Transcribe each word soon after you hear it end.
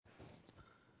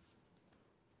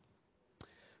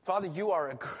Father, you are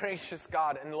a gracious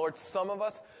God. And Lord, some of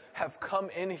us have come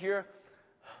in here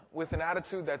with an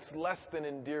attitude that's less than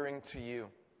endearing to you.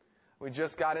 We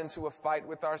just got into a fight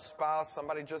with our spouse.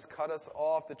 Somebody just cut us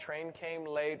off. The train came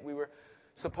late. We were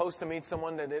supposed to meet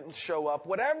someone that didn't show up.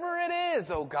 Whatever it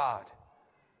is, oh God,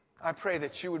 I pray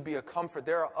that you would be a comfort.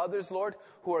 There are others, Lord,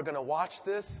 who are going to watch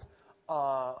this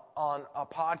on a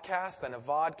podcast and a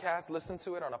vodcast, listen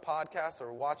to it on a podcast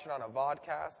or watch it on a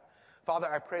vodcast. Father,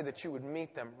 I pray that you would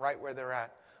meet them right where they're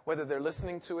at, whether they're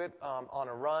listening to it on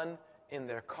a run, in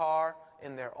their car,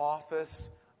 in their office,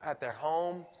 at their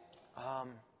home,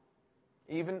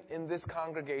 even in this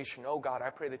congregation. Oh God, I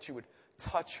pray that you would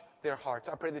touch their hearts.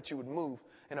 I pray that you would move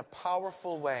in a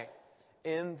powerful way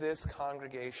in this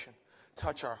congregation.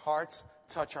 Touch our hearts,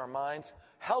 touch our minds.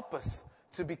 Help us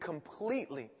to be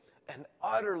completely and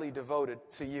utterly devoted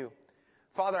to you.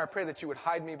 Father, I pray that you would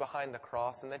hide me behind the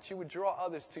cross and that you would draw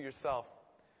others to yourself.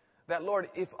 That, Lord,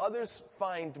 if others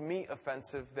find me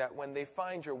offensive, that when they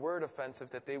find your word offensive,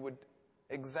 that they would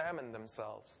examine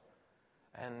themselves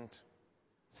and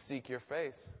seek your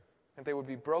face. That they would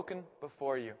be broken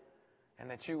before you and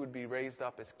that you would be raised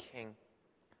up as king.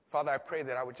 Father, I pray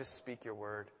that I would just speak your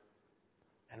word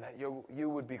and that you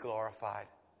would be glorified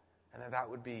and that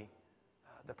would be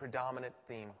the predominant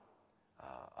theme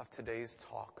of today's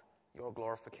talk, your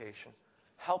glorification.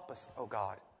 Help us, oh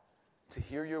God, to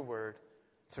hear your word,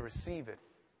 to receive it,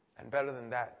 and better than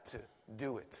that, to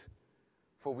do it.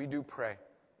 For we do pray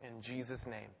in Jesus'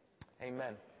 name.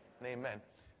 Amen and amen.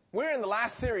 We're in the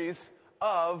last series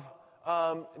of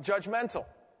Judgmental.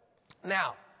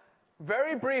 Now,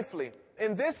 very briefly,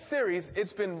 in this series,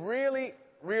 it's been really,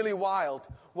 really wild.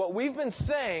 What we've been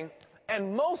saying,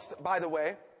 and by the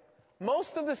way,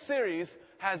 most of the series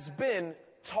has been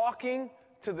talking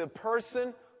to the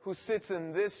person who sits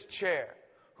in this chair,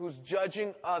 who's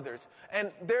judging others.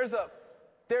 And there's a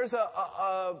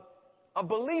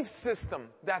belief system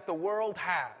that the world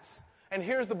has. And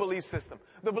here's the belief system.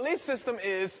 The belief system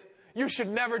is you should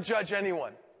never judge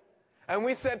anyone. And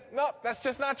we said, no, that's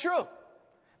just not true.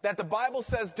 That the Bible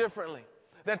says differently.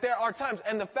 That there are times,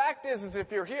 and the fact is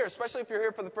if you're here, especially if you're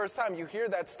here for the first time, you hear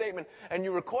that statement and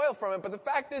you recoil from it, but the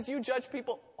fact is you judge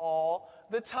people all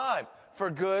the time, for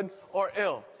good or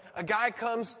ill. A guy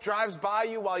drives by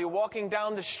you while you're walking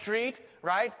down the street,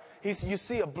 right? You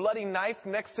see a bloody knife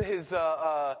next to his,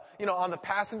 on the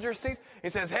passenger seat. He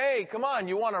says, hey, come on,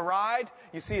 you want to ride?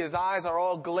 You see his eyes are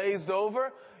all glazed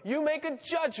over. You make a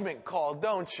judgment call,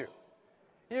 don't you?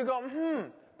 You go,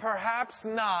 perhaps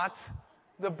not.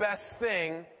 The best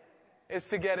thing is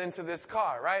to get into this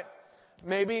car, right?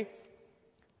 Maybe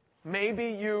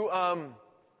you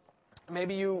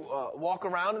walk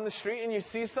around in the street and you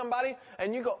see somebody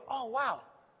and you go, oh wow,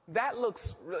 that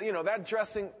looks, that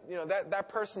dressing, that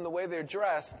person, the way they're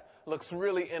dressed looks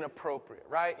really inappropriate,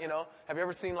 right? Have you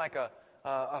ever seen like a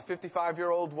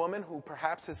 55-year-old woman who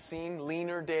perhaps has seen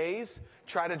leaner days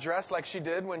try to dress like she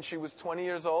did when she was 20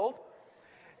 years old?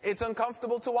 It's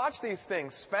uncomfortable to watch these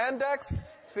things. Spandex,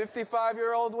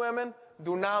 55-year-old women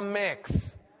do not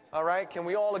mix. All right? Can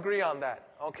we all agree on that?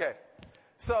 Okay.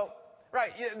 So,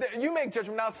 right, you make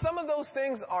judgment. Now, some of those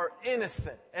things are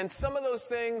innocent. And some of those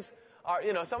things are,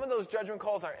 some of those judgment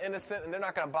calls are innocent and they're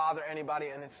not going to bother anybody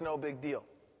and it's no big deal.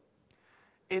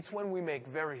 It's when we make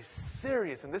very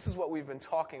serious, and this is what we've been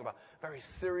talking about, very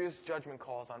serious judgment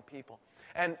calls on people.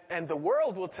 And the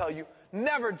world will tell you,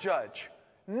 never judge.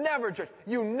 Never judge.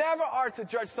 You never are to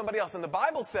judge somebody else. And the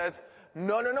Bible says,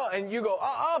 no. And you go,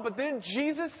 but didn't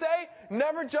Jesus say,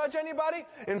 never judge anybody?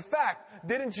 In fact,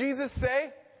 didn't Jesus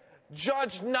say,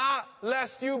 judge not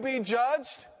lest you be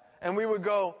judged? And we would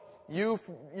go, you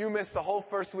missed the whole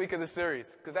first week of the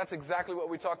series. Because that's exactly what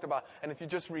we talked about. And if you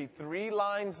just read 3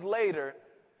 lines later,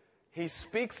 he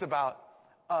speaks about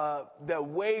the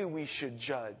way we should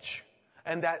judge.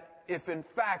 And that if in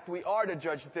fact we are to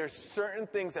judge, there's certain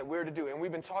things that we're to do. And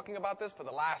we've been talking about this for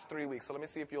the last 3 weeks. So let me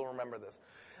see if you'll remember this.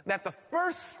 That the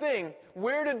first thing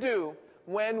we're to do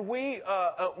when we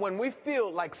feel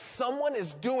like someone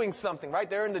is doing something, right?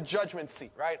 They're in the judgment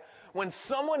seat, right? When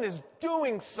someone is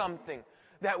doing something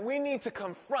that we need to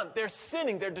confront, they're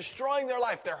sinning, they're destroying their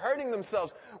life, they're hurting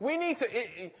themselves. We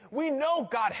know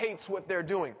God hates what they're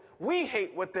doing. We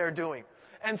hate what they're doing.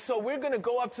 And so we're going to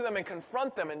go up to them and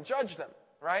confront them and judge them,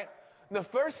 right? The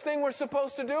first thing we're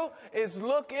supposed to do is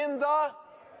look in the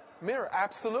mirror.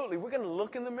 Absolutely. We're going to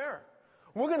look in the mirror.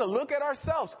 We're going to look at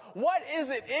ourselves. What is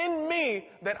it in me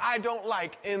that I don't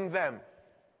like in them?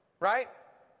 Right?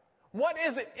 What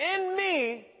is it in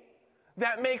me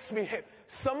that makes me hate?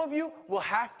 Some of you will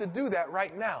have to do that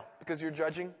right now because you're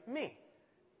judging me.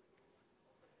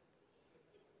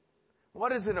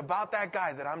 What is it about that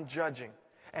guy that I'm judging?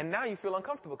 And now you feel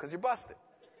uncomfortable because you're busted.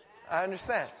 I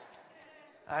understand.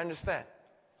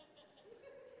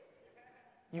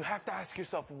 You have to ask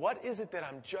yourself, what is it that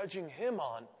I'm judging him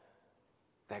on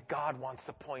that God wants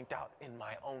to point out in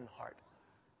my own heart?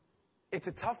 It's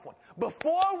a tough one.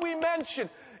 Before we mention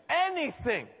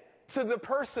anything to the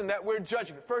person that we're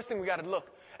judging, the first thing we got to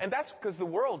look. And that's because the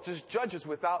world just judges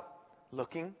without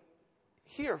looking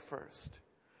here first.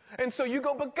 And so you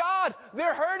go, but God,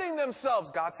 they're hurting themselves.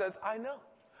 God says, I know.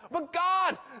 But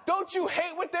God, don't you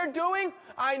hate what they're doing?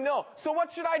 I know. So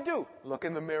what should I do? Look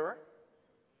in the mirror.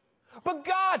 But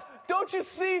God, don't you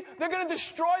see they're going to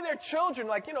destroy their children?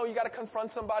 Like, you got to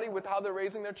confront somebody with how they're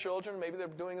raising their children. Maybe they're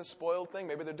doing a spoiled thing.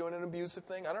 Maybe they're doing an abusive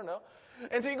thing. I don't know.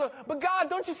 And so you go, but God,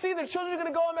 don't you see their children are going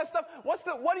to go and messed up? What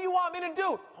do you want me to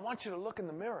do? I want you to look in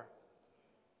the mirror.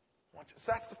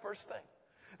 So that's the first thing.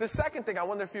 The second thing, I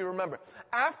wonder if you remember.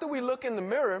 After we look in the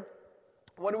mirror,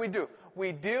 what do?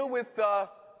 We deal with the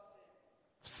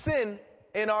sin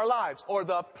in our lives, or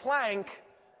the plank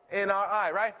in our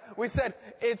eye, right? We said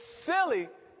it's silly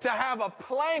to have a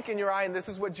plank in your eye, and this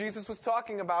is what Jesus was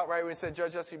talking about, right? When he said,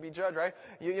 judge us, you be judged, right?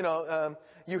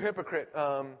 You hypocrite.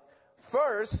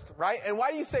 First, right? And why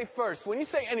do you say first? When you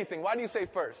say anything, why do you say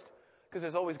first? Because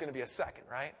there's always going to be a second,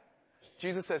 right?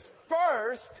 Jesus says,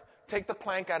 first, take the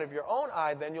plank out of your own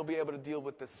eye, then you'll be able to deal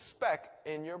with the speck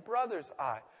in your brother's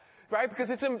eye, right? Because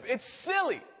it's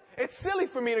silly. It's silly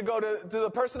for me to go to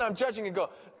the person I'm judging and go,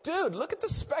 dude, look at the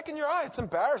speck in your eye. It's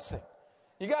embarrassing.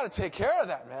 You got to take care of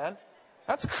that, man.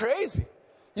 That's crazy.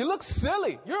 You look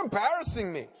silly. You're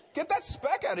embarrassing me. Get that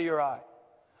speck out of your eye.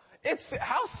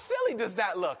 How silly does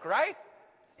that look, right?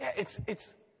 Yeah,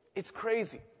 it's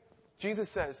crazy. Jesus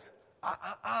says,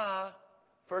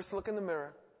 first look in the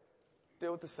mirror.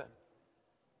 Deal with the sin.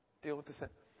 Deal with the sin.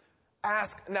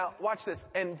 Ask, now watch this,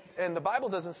 and the Bible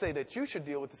doesn't say that you should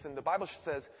deal with the sin. The Bible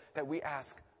says that we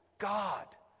ask God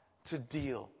to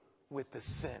deal with the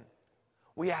sin.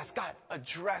 We ask God,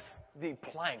 address the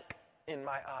plank in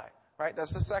my eye, right?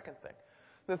 That's the second thing.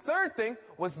 The third thing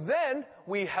was then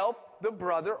we help the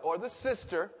brother or the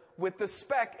sister with the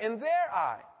speck in their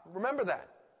eye. Remember that,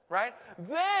 right?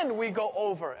 Then we go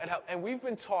over and help, and we've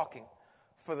been talking.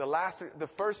 For the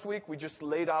first week, we just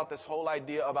laid out this whole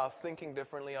idea about thinking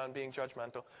differently on being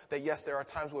judgmental. That yes, there are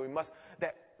times where we must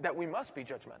be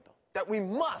judgmental. That we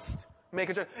must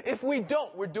make a judgment. If we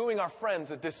don't, we're doing our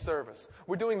friends a disservice.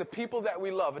 We're doing the people that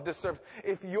we love a disservice.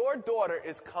 If your daughter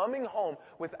is coming home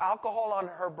with alcohol on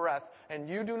her breath and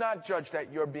you do not judge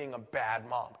that, you're being a bad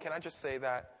mom. Can I just say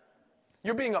that?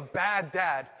 You're being a bad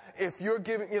dad if you're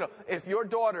giving, if your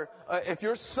daughter, if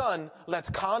your son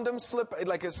lets condoms slip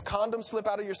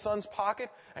out of your son's pocket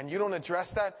and you don't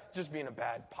address that, you're just being a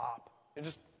bad pop. You're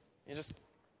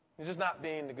just not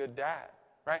being the good dad,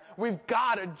 right? We've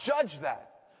got to judge that.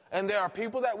 And there are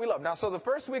people that we love. Now, so the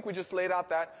first week we just laid out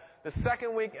that. The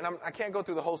second week, and I can't go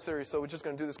through the whole series, so we're just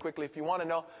going to do this quickly. If you want to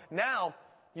know, now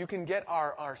you can get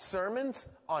our sermons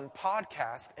on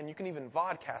podcast, and you can even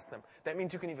vodcast them. That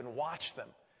means you can even watch them,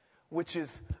 which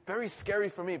is very scary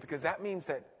for me because that means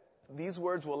that these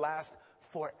words will last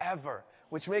forever,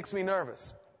 which makes me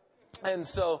nervous. And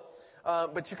so,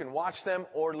 but you can watch them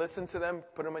or listen to them,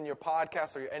 put them on your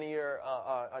podcast or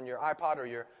on your iPod or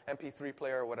your MP3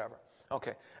 player or whatever.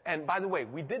 Okay. And by the way,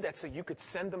 we did that so you could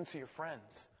send them to your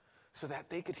friends, so that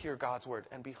they could hear God's word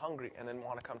and be hungry and then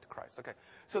want to come to Christ. Okay.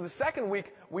 So the second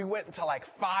week, we went into like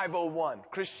 501,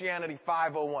 Christianity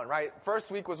 501, right? First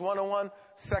week was 101.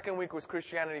 Second week was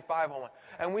Christianity 501.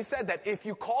 And we said that if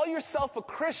you call yourself a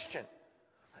Christian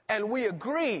and we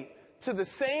agree to the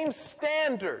same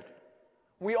standard,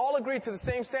 we all agree to the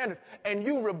same standard, and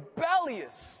you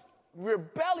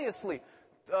rebelliously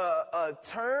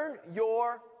turn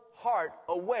your heart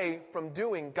away from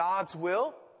doing God's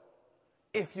will,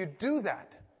 if you do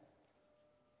that,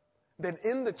 then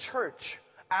in the church,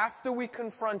 after we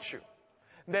confront you,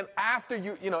 then after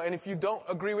and if you don't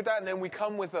agree with that, and then we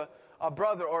come with a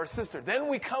brother or a sister, then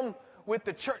we come with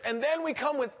the church, and then we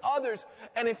come with others,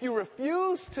 and if you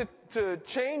refuse to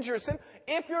change your sin,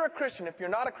 if you're a Christian, if you're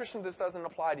not a Christian, this doesn't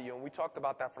apply to you, and we talked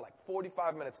about that for like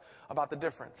 45 minutes, about the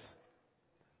difference.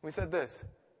 We said this,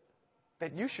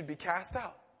 that you should be cast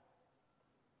out,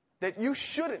 that you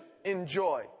shouldn't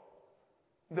enjoy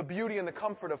the beauty and the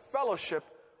comfort of fellowship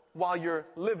while you're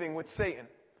living with Satan.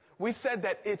 We said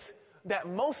that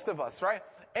most of us, right?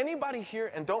 Anybody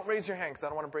here, and don't raise your hand because I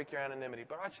don't want to break your anonymity,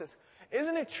 but watch this.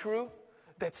 Isn't it true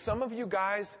that some of you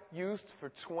guys used for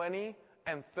 20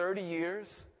 and 30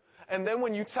 years? And then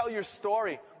when you tell your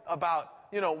story about,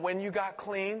 when you got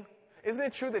clean, isn't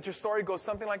it true that your story goes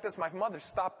something like this? My mother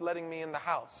stopped letting me in the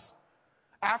house.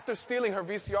 After stealing her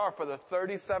VCR for the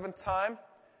 37th time,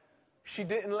 she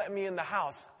didn't let me in the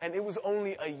house. And it was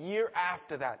only a year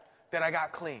after that I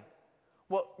got clean.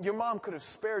 Well, your mom could have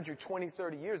spared you 20,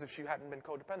 30 years if she hadn't been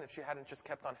codependent, if she hadn't just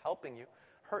kept on helping you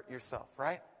hurt yourself,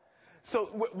 right? So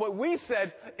what we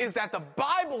said is that the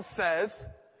Bible says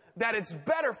that it's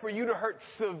better for you to hurt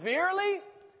severely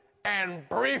and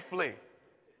briefly.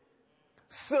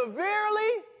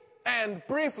 Severely and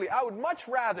briefly. I would much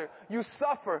rather you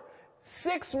suffer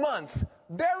 6 months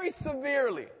very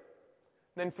severely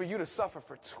than for you to suffer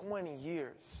for 20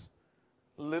 years.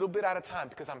 A little bit at a time,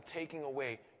 because I'm taking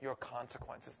away your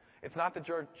consequences. It's not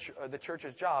the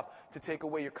church's job to take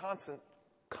away your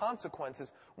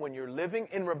consequences when you're living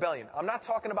in rebellion. I'm not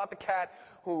talking about the cat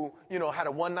who, had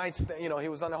a one-night stand. He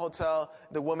was on a hotel.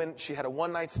 The woman, she had a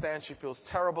one-night stand. She feels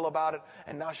terrible about it.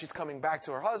 And now she's coming back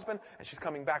to her husband, and she's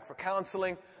coming back for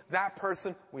counseling. That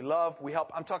person, we love, we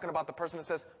help. I'm talking about the person that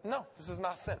says, no, this is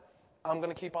not sin. I'm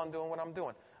going to keep on doing what I'm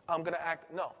doing. I'm going to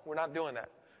act. No, we're not doing that.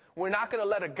 We're not going to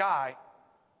let a guy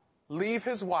leave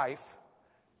his wife,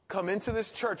 come into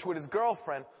this church with his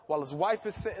girlfriend while his wife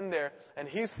is sitting there and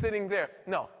he's sitting there.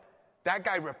 No, that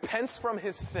guy repents from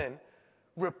his sin,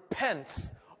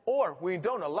 repents, or we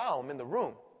don't allow him in the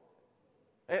room.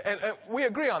 And we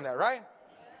agree on that, right?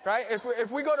 Right?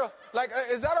 If we go to,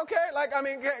 is that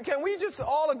okay? Can we just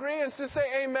all agree and just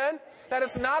say amen? That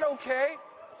it's not okay.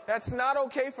 That's not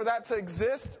okay for that to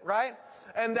exist, right?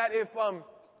 And that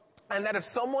if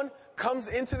someone comes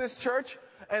into this church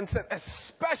and says,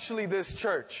 especially this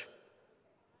church,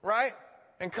 right?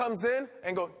 And comes in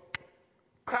and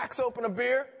cracks open a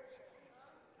beer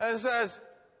and says,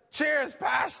 cheers,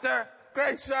 pastor,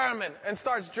 great sermon, and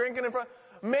starts drinking in front.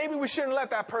 Maybe we shouldn't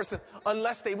let that person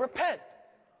unless they repent,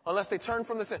 unless they turn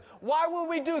from the sin. Why will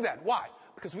we do that? Why?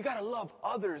 Because we got to love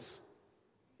others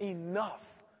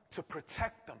enough to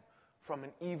protect them from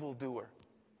an evildoer.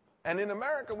 And in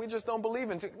America, we just don't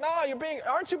believe in it. No,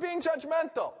 aren't you being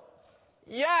judgmental?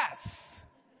 Yes.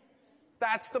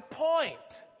 That's the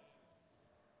point.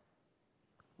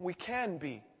 We can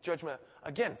be judgmental.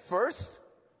 Again, first,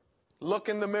 look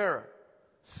in the mirror.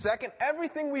 Second,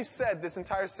 everything we've said this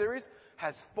entire series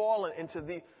has fallen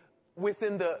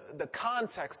within the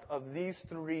context of these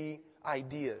three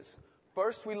ideas.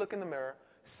 First, we look in the mirror.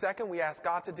 Second, we ask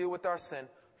God to deal with our sin.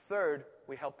 Third,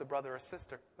 we help the brother or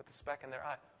sister with the speck in their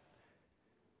eye.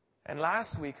 And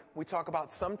last week, we talked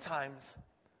about sometimes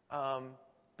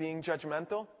being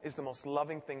judgmental is the most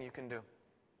loving thing you can do.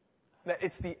 That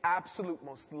it's the absolute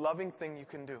most loving thing you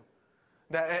can do.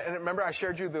 And remember, I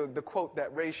shared you the quote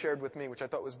that Ray shared with me, which I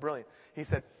thought was brilliant. He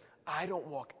said, I don't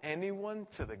walk anyone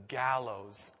to the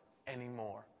gallows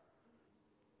anymore.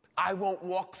 I won't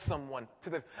walk someone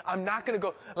I'm not going to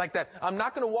go like that. I'm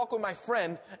not going to walk with my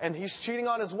friend and he's cheating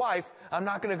on his wife. I'm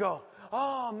not going to go,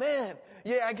 oh man,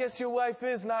 yeah, I guess your wife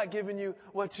is not giving you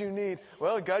what you need.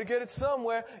 Well, you got to get it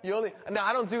somewhere. No,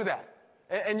 I don't do that.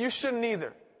 And you shouldn't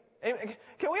either.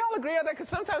 Can we all agree on that? Because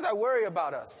sometimes I worry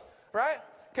about us, right?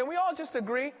 Can we all just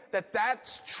agree that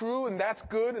that's true and that's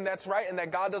good and that's right and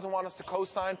that God doesn't want us to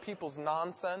co-sign people's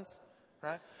nonsense,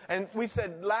 right? And we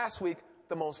said last week,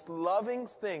 the most loving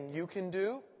thing you can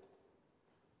do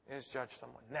is judge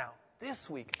someone. Now, this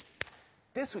week,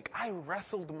 I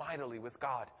wrestled mightily with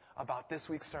God about this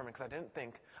week's sermon because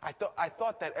I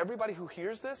thought that everybody who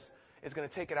hears this is going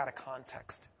to take it out of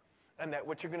context. And that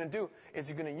what you're going to do is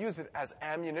you're going to use it as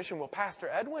ammunition. Well, Pastor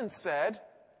Edwin said,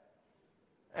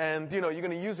 and you're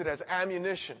going to use it as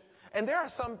ammunition. And there are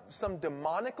some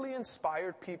demonically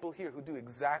inspired people here who do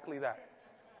exactly that.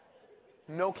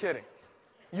 No kidding.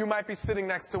 You might be sitting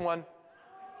next to one.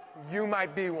 You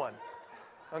might be one.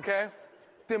 Okay?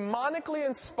 Demonically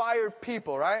inspired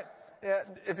people, right? Yeah,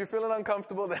 if you're feeling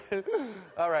uncomfortable, then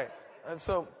all right. And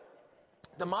so,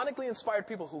 demonically inspired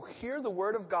people who hear the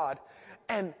word of God,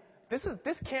 and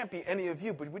this can't be any of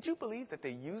you, but would you believe that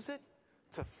they use it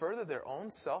to further their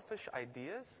own selfish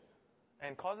ideas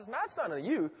and causes? Now, it's not on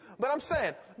you, but I'm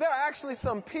saying there are actually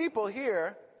some people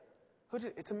here who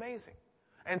it's amazing.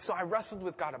 And so I wrestled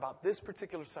with God about this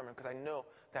particular sermon because I know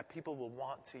that people will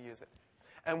want to use it.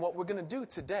 And what we're going to do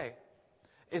today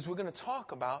is we're going to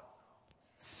talk about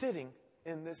sitting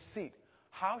in this seat.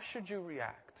 How should you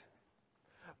react?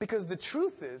 Because the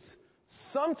truth is,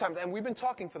 sometimes, and we've been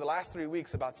talking for the last 3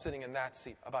 weeks about sitting in that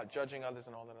seat, about judging others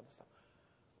and all that other stuff.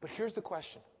 But here's the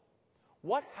question.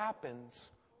 What happens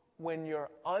when you're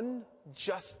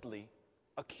unjustly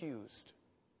accused?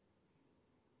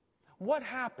 What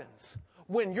happens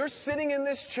when you're sitting in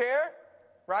this chair,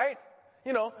 right?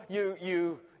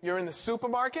 You're in the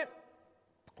supermarket.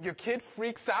 Your kid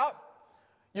freaks out,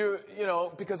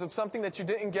 because of something that you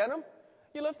didn't get him.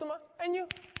 You lift him up and you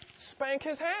spank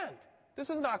his hand. This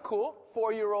is not cool.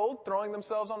 4-year-old throwing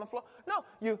themselves on the floor. No,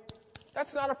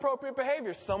 that's not appropriate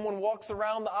behavior. Someone walks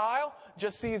around the aisle,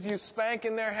 just sees you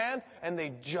spanking their hand, and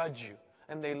they judge you,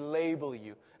 and they label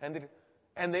you, and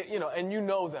you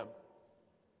know them.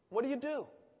 What do you do?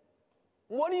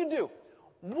 What do you do?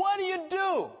 What do you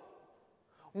do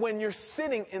when you're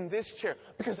sitting in this chair?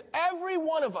 Because every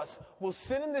one of us will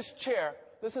sit in this chair,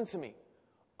 listen to me,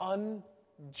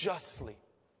 unjustly.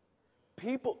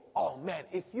 People, oh man,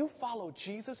 if you follow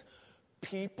Jesus,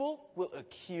 people will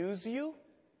accuse you,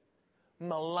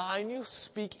 malign you,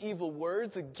 speak evil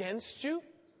words against you.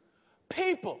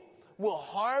 People will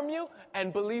harm you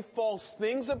and believe false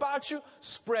things about you,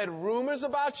 spread rumors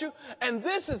about you. And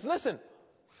this is, listen,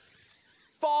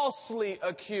 falsely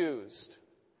accused.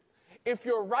 If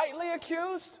you're rightly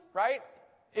accused, right?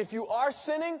 If you are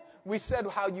sinning, we said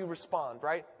how you respond,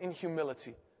 right? In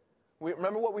humility.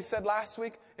 Remember what we said last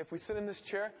week? If we sit in this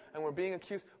chair and we're being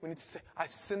accused, we need to say,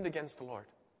 I've sinned against the Lord.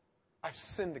 I've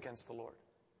sinned against the Lord.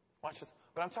 Watch this.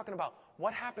 But I'm talking about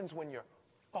what happens when you're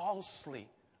falsely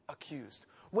accused.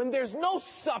 When there's no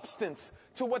substance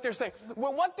to what they're saying.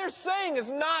 When what they're saying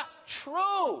is not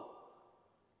true.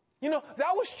 You know,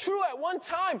 that was true at one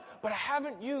time, but I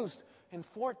haven't used in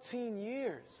 14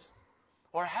 years.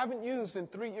 Or I haven't used in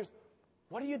 3 years.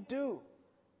 What do you do?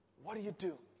 What do you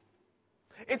do?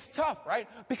 It's tough, right?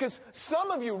 Because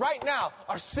some of you right now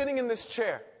are sitting in this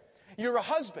chair. You're a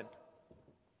husband.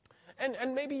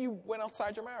 And maybe you went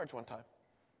outside your marriage one time.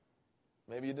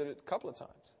 Maybe you did it a couple of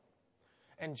times.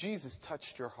 And Jesus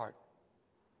touched your heart.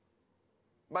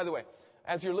 By the way,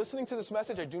 as you're listening to this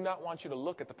message, I do not want you to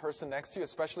look at the person next to you,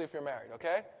 especially if you're married,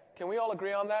 okay? Can we all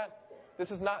agree on that?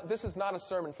 This is not a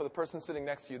sermon for the person sitting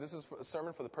next to you. This is a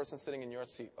sermon for the person sitting in your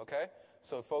seat, okay?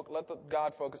 So let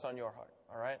God focus on your heart,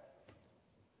 all right?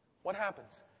 What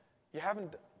happens? You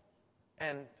haven't,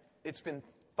 and it's been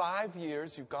 5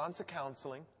 years, you've gone to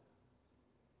counseling,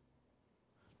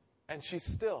 and she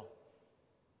still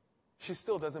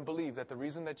doesn't believe that the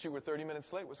reason that you were 30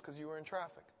 minutes late was because you were in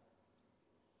traffic.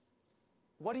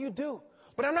 What do you do?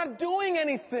 But I'm not doing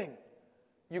anything.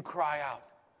 You cry out.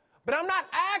 But I'm not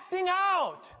acting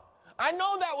out. I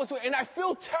know that was, and I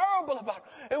feel terrible about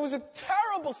it. It was a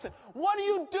terrible sin. What do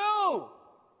you do?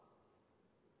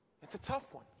 It's a tough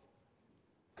one.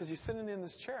 Because you're sitting in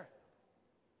this chair.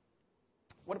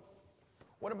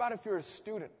 What about if you're a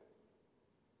student?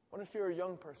 What if you're a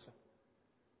young person?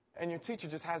 And your teacher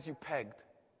just has you pegged.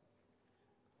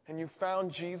 And you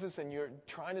found Jesus and you're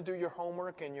trying to do your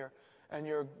homework and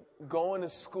you're going to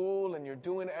school and you're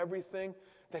doing everything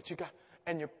that you got.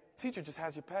 And your teacher just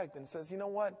has you pegged and says, you know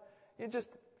what? Why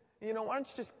don't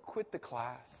you just quit the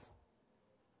class?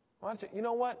 You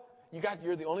know what?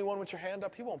 You're the only one with your hand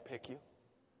up. He won't pick you.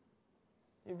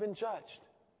 You've been judged.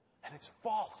 And it's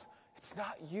false. It's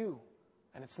not you.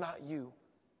 And it's not you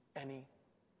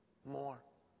anymore.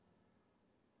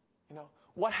 You know,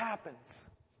 what happens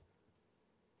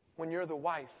when you're the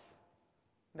wife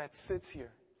that sits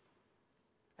here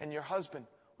and your husband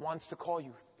wants to call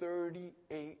you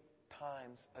 38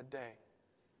 times a day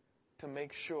to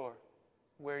make sure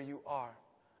where you are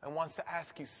and wants to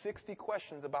ask you 60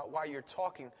 questions about why you're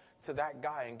talking to that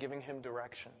guy and giving him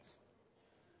directions?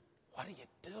 What do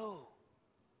you do?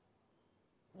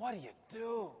 What do you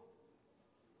do?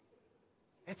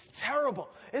 It's terrible.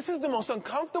 This is the most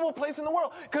uncomfortable place in the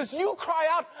world because you cry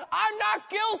out, I'm not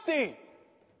guilty.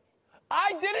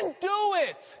 I didn't do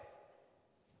it.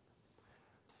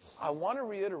 I want to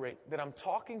reiterate that I'm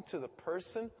talking to the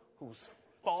person who's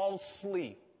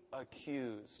falsely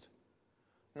accused,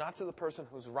 not to the person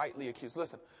who's rightly accused.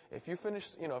 Listen, if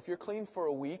you're clean for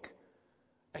a week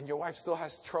and your wife still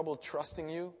has trouble trusting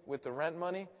you with the rent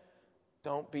money,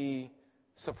 don't be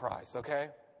surprised, okay?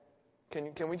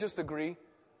 Can we just agree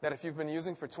that if you've been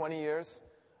using for 20 years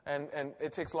and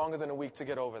it takes longer than a week to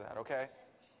get over that, okay?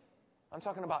 I'm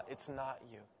talking about it's not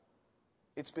you.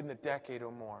 It's been a decade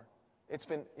or more. It's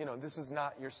been, this is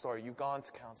not your story. You've gone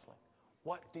to counseling.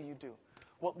 What do you do?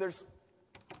 Well, there's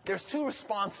two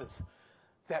responses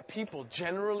that people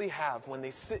generally have when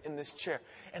they sit in this chair.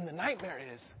 And the nightmare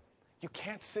is you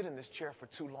can't sit in this chair for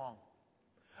too long.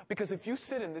 Because if you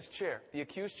sit in this chair, the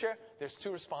accused chair, there's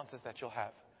two responses that you'll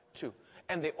have. Two.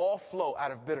 And they all flow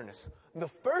out of bitterness. The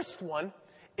first one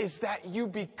is that you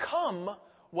become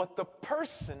what the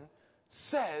person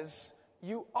says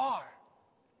you are.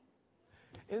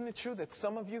 Isn't it true that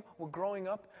some of you were growing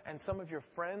up and some of your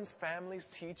friends, families,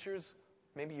 teachers,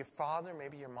 maybe your father,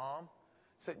 maybe your mom,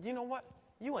 said, you know what?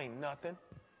 You ain't nothing.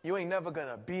 You ain't never going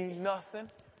to be nothing.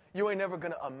 You ain't never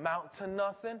going to amount to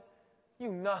nothing. You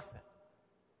nothing.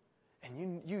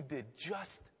 And you did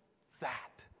just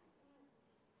that.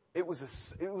 It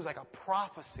was like a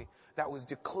prophecy that was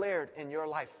declared in your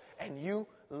life, and you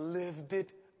lived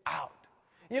it out.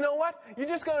 You know what? You're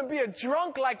just going to be a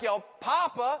drunk like your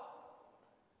papa.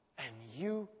 And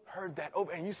you heard that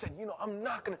over, and you said, I'm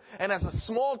not going to. And as a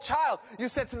small child, you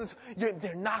said to this,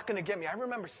 they're not going to get me. I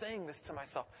remember saying this to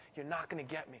myself. You're not going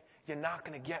to get me. You're not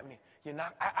going to get me. You're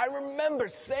not. I remember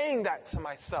saying that to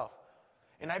myself.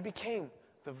 And I became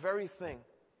the very thing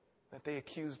that they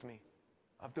accused me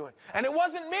of doing. And it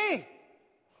wasn't me.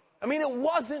 It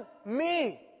wasn't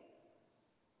me.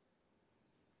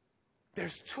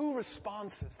 There's two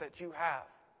responses that you have.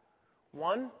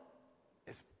 One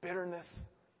is bitterness.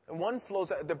 And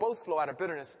they both flow out of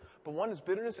bitterness. But one is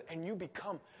bitterness, and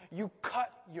you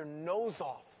cut your nose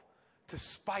off to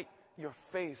spite your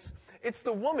face. It's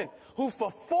the woman who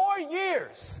for 4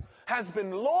 years has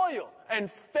been loyal and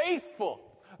faithful.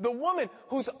 The woman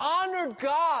who's honored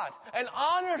God and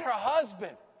honored her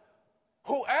husband,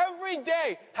 who every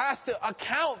day has to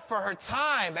account for her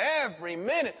time every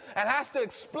minute and has to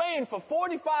explain for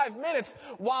 45 minutes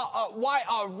why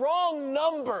a wrong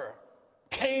number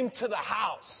came to the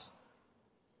house.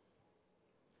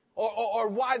 Or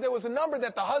why there was a number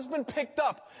that the husband picked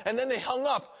up and then they hung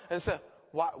up and said,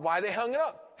 why they hung it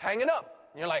up? Hang it up.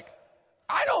 And you're like,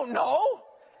 I don't know.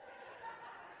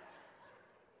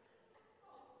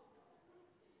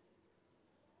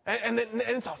 And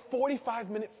it's a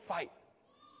 45-minute fight.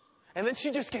 And then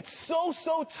she just gets so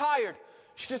tired.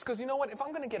 She just goes, you know what? If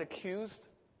I'm going to get accused,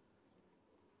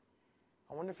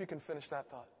 I wonder if you can finish that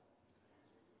thought.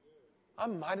 I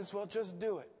might as well just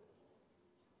do it.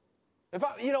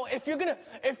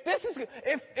 If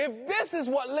this is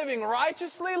what living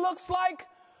righteously looks like,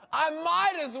 I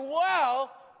might as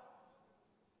well.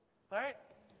 All right?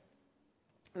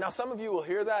 Now, some of you will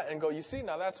hear that and go, you see,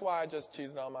 now that's why I just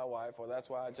cheated on my wife, or that's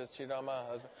why I just cheated on my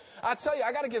husband. I tell you,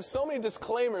 I got to give so many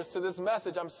disclaimers to this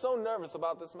message. I'm so nervous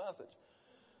about this message.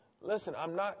 Listen,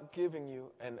 I'm not giving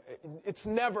you, and it's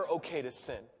never okay to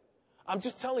sin. I'm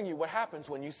just telling you what happens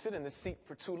when you sit in the seat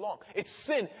for too long. It's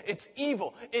sin. It's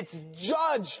evil. It's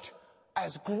judged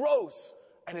as gross,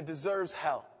 and it deserves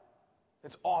hell.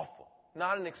 It's awful.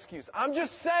 Not an excuse. I'm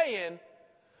just saying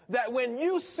that when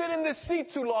you sit in this seat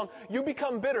too long, you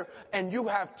become bitter, and you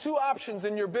have two options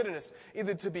in your bitterness.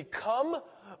 Either to become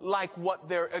like what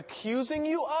they're accusing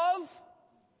you of,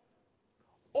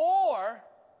 or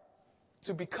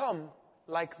to become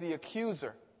like the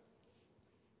accuser.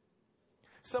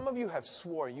 Some of you have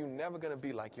swore you're never going to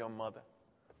be like your mother.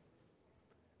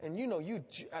 And you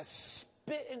a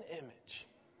spitting image.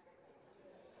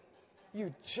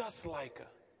 You just like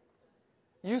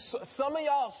her. Some of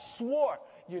y'all swore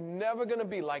you're never going to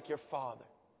be like your father.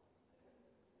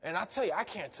 And I tell you, I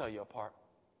can't tell you apart.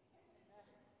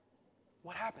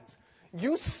 What happens?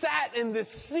 You sat in this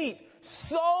seat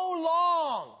so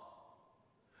long.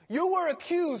 You were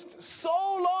accused so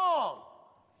long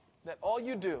that all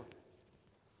you do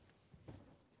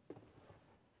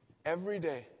every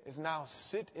day is now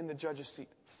sit in the judge's seat,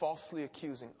 falsely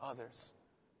accusing others.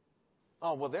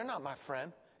 Oh, well, they're not my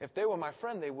friend. If they were my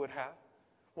friend, they would have.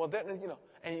 Well, then,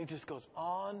 and it just goes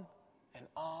on and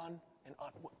on and on.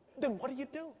 Then what do you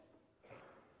do?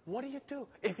 What do you do?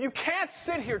 If you can't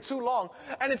sit here too long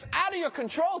and it's out of your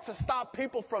control to stop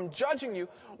people from judging you,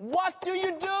 what do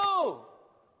you do?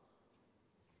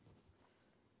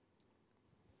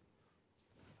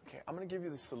 Okay, I'm going to give you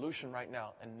the solution right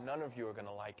now, and none of you are going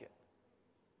to like it.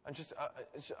 I'm just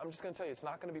going to tell you, it's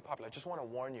not going to be popular. I just want to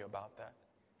warn you about that.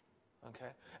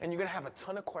 Okay? And you're going to have a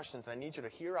ton of questions. I need you to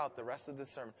hear out the rest of this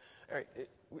sermon. All right,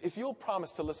 if you'll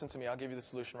promise to listen to me, I'll give you the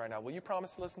solution right now. Will you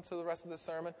promise to listen to the rest of this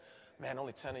sermon? Man,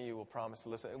 only 10 of you will promise to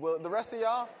listen. Will the rest of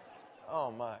y'all?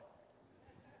 Oh, my.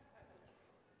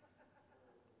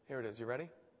 Here it is. You ready?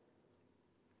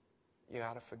 You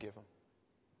got to forgive them.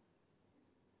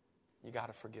 You got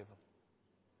to forgive them.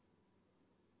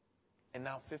 And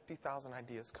now 50,000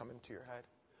 ideas come into your head.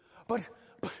 But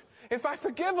if I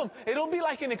forgive them, it'll be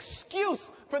like an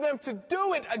excuse for them to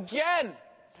do it again.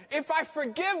 If I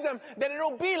forgive them, then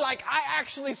it'll be like I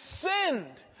actually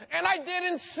sinned, and I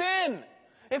didn't sin.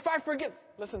 If I forgive,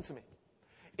 listen to me.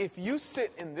 If you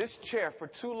sit in this chair for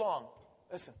too long,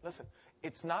 listen,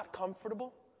 it's not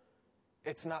comfortable.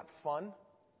 It's not fun.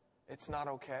 It's not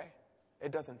okay.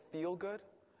 It doesn't feel good.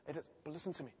 But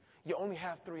listen to me. You only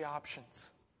have 3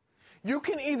 options. You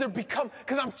can either become,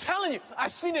 because I'm telling you,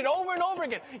 I've seen it over and over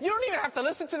again. You don't even have to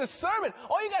listen to the sermon.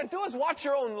 All you got to do is watch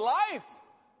your own life.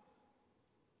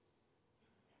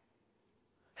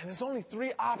 And there's only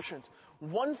 3 options.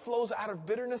 One flows out of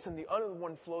bitterness and the other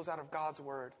one flows out of God's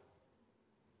word.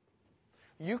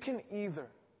 You can either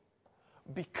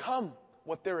become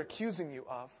what they're accusing you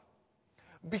of,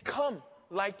 become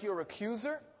like your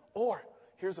accuser, or,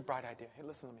 here's a bright idea. Hey,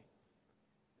 listen to me.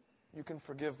 You can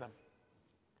forgive them.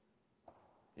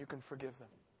 You can forgive them.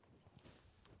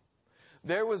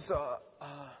 There was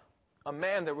a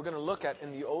man that we're going to look at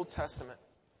in the Old Testament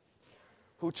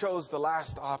who chose the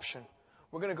last option.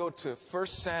 We're going to go to 1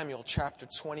 Samuel chapter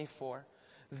 24.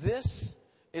 This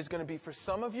is going to be, for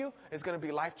some of you, it's going to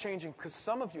be life-changing, because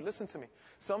some of you, listen to me,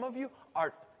 some of you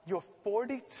you're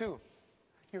 42.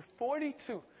 You're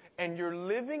 42, and you're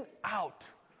living out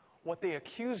what they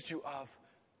accused you of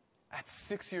at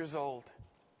 6 years old.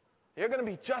 You're going to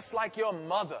be just like your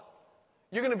mother.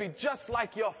 You're going to be just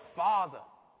like your father.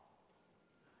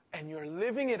 And you're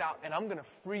living it out, and I'm going to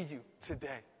free you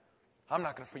today. I'm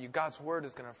not going to free you. God's word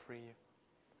is going to free you.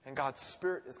 And God's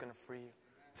Spirit is going to free you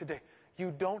today.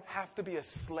 You don't have to be a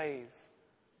slave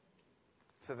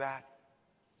to that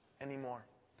anymore.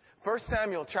 1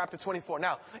 Samuel chapter 24.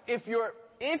 Now, if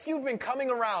you've been coming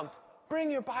around, bring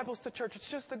your Bibles to church. It's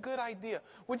just a good idea.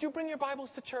 Would you bring your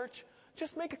Bibles to church?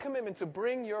 Just make a commitment to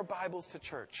bring your Bibles to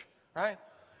church, right?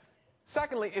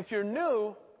 Secondly, if you're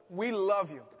new, we love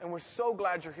you, and we're so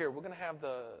glad you're here. We're going to have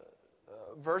the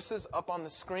verses up on the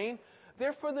screen.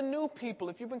 They're for the new people.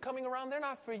 If you've been coming around, they're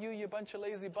not for you, you bunch of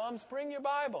lazy bums. Bring your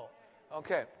Bible.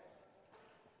 Okay.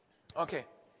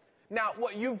 Now,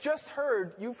 what you've just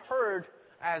heard, you've heard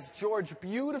as George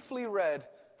beautifully read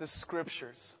the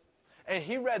scriptures. And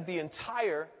he read the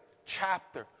entire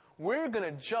chapter. We're going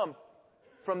to jump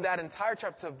from that entire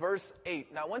chapter to verse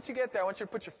 8. Now, once you get there, I want you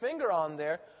to put your finger on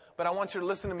there, but I want you to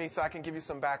listen to me so I can give you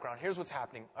some background. Here's what's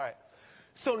happening. All right.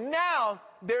 So now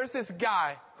there's this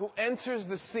guy who enters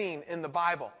the scene in the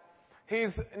Bible.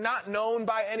 He's not known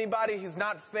by anybody. He's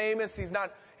not famous.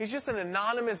 He's just an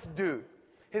anonymous dude.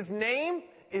 His name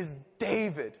is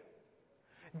David.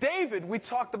 David, we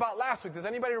talked about last week. Does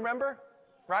anybody remember?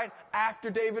 Right? After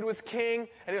David was king.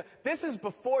 And this is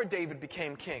before David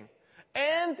became king.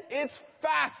 And it's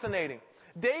fascinating.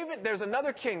 David, there's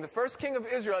another king, the first king of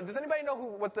Israel. Does anybody know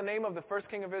what the name of the first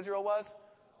king of Israel was?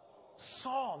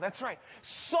 Saul. That's right.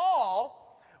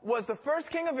 Saul was the first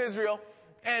king of Israel,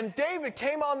 and David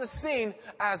came on the scene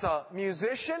as a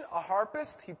musician, a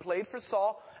harpist. He played for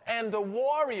Saul, and a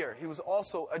warrior. He was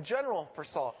also a general for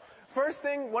Saul. First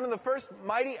thing, one of the first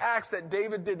mighty acts that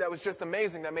David did that was just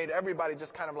amazing, that made everybody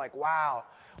just kind of like, wow,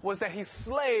 was that he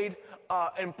slayed an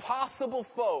impossible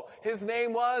foe. His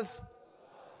name was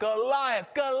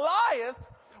Goliath. Goliath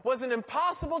was an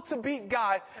impossible to beat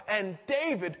guy, and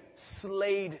David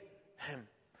slayed him.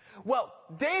 Well,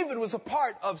 David was a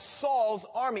part of Saul's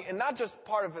army, and not just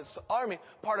part of his army,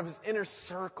 part of his inner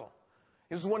circle.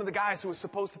 He was one of the guys who was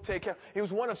supposed to take care. He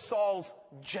was one of Saul's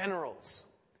generals.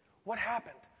 What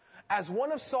happened? As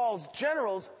one of Saul's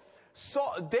generals,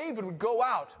 David would go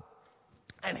out,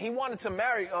 and he wanted to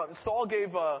marry. Saul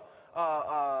gave what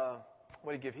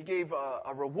did he give? He gave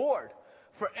a reward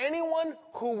for anyone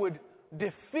who would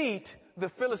defeat the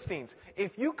Philistines.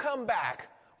 If you come back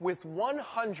with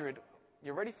 100,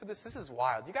 you ready for this? This is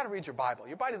wild. You got to read your Bible.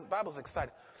 Your Bible's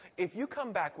excited. If you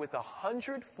come back with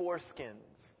 100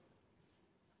 foreskins,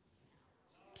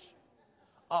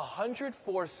 100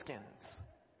 foreskins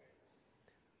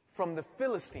from the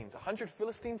Philistines, 100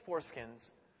 Philistine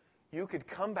foreskins, you could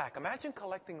come back. Imagine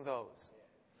collecting those.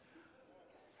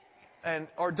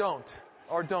 Or don't.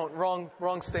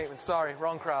 Wrong statement. Sorry,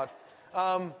 wrong crowd.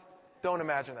 Don't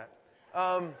imagine that.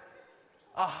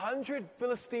 100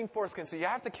 Philistine foreskins. So you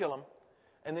have to kill them,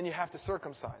 and then you have to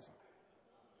circumcise them.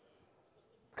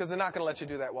 Because they're not going to let you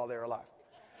do that while they're alive.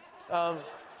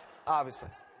 Obviously.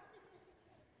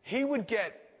 He would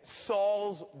get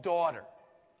Saul's daughter.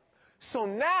 So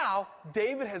now,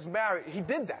 David has married. He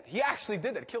did that. He actually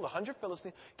did that. Killed 100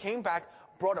 Philistines, came back,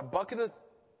 brought a bucket of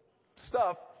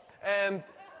stuff, and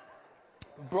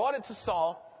brought it to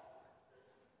Saul,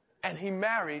 and he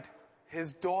married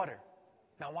his daughter.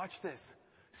 Now watch this.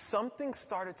 Something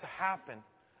started to happen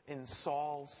in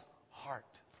Saul's heart.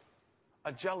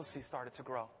 A jealousy started to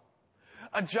grow.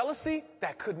 A jealousy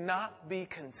that could not be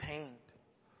contained.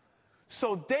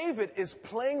 So David is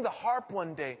playing the harp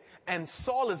one day, and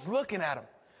Saul is looking at him.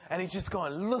 And he's just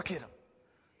going, look at him.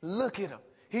 Look at him.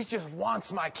 He just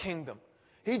wants my kingdom.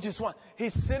 He's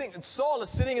sitting, Saul is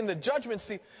sitting in the judgment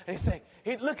seat, and he's saying,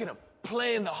 look at him,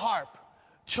 playing the harp,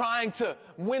 trying to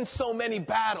win so many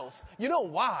battles. You know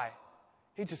why?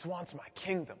 He just wants my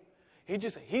kingdom.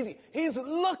 He's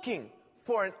looking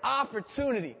for an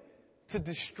opportunity to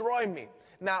destroy me.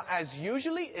 Now, as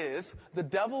usually is, the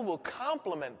devil will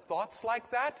complement thoughts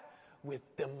like that with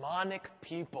demonic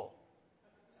people.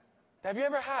 Have you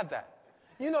ever had that?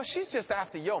 she's just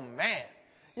after your man.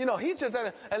 He's just,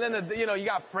 and then, you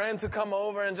got friends who come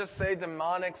over and just say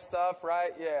demonic stuff,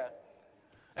 right? Yeah.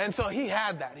 And so he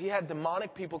had that. He had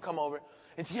demonic people come over.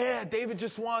 And David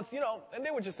just wants, and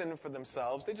they were just in it for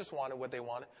themselves. They just wanted what they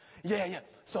wanted. Yeah.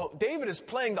 So David is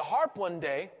playing the harp one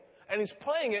day, and he's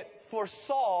playing it for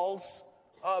Saul's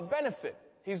benefit.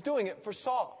 He's doing it for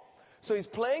Saul. So he's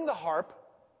playing the harp,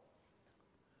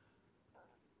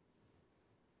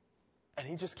 and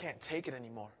he just can't take it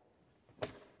anymore.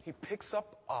 He picks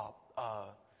up I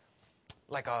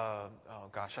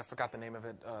forgot the name of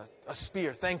it, a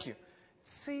spear. Thank you.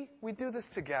 See, we do this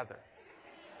together.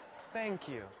 Thank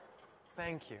you.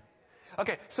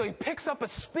 Okay, so he picks up a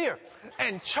spear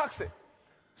and chucks it.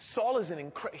 Saul is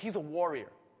he's a warrior.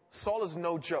 Saul is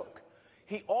no joke.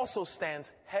 He also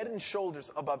stands head and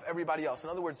shoulders above everybody else. In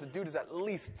other words, the dude is at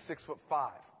least 6'5".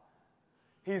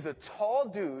 He's a tall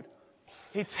dude.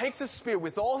 He takes his spear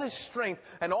with all his strength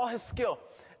and all his skill,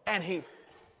 and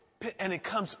it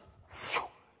comes,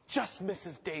 just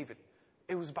misses David.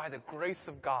 It was by the grace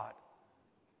of God.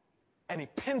 And he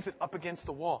pins it up against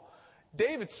the wall.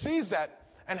 David sees that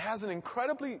and has an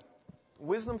incredibly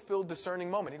wisdom-filled, discerning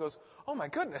moment. He goes, oh my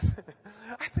goodness,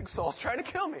 I think Saul's trying to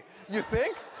kill me. You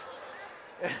think?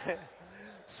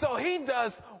 So he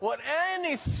does what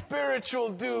any spiritual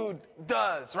dude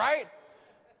does, right?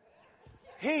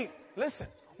 Listen,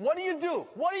 what do you do?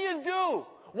 What do you do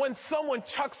when someone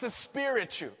chucks a spear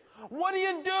at you? What do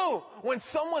you do when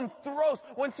someone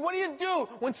what do you do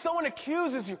when someone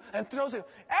accuses you and throws it?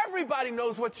 Everybody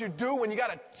knows what you do when you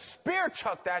got a spear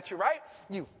chucked at you, right?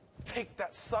 You take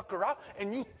that sucker out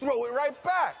and you throw it right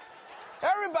back.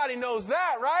 Everybody knows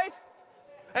that, right?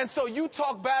 And so you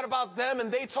talk bad about them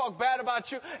and they talk bad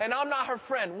about you, and I'm not her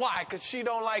friend. Why? Because she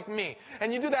don't like me.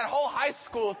 And you do that whole high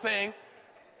school thing.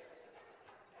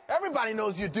 Everybody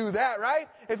knows you do that, right?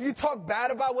 If you talk bad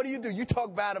about, what do? You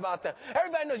talk bad about them.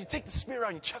 Everybody knows you take the spear out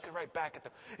and you chuck it right back at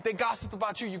them. If they gossip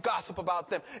about you, you gossip about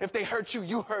them. If they hurt you,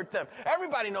 you hurt them.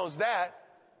 Everybody knows that.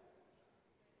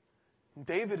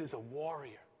 David is a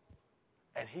warrior,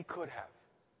 and he could have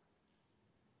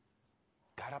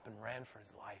got up and ran for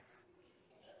his life.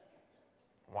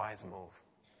 Wise move.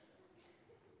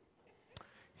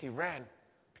 He ran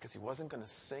because he wasn't going to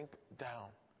sink down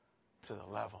to the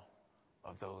level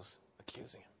of those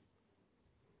accusing him.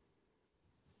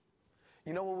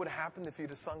 You know what would have happened if he'd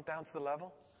have sunk down to the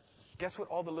level? Guess what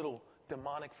all the little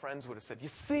demonic friends would have said? You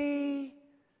see?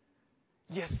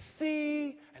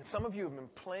 And some of you have been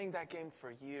playing that game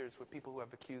for years with people who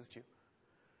have accused you.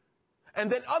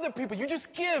 And then other people, you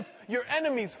just give your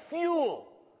enemies fuel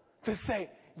to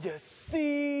say, you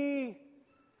see,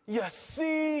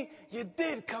 you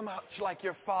did come out like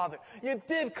your father. You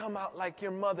did come out like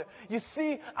your mother. You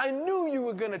see, I knew you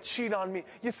were going to cheat on me.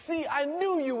 You see, I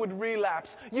knew you would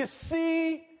relapse. You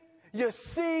see,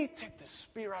 take the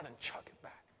spear out and chuck it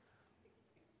back.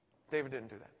 David didn't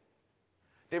do that.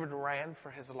 David ran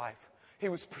for his life. He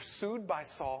was pursued by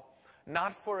Saul,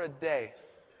 not for a day,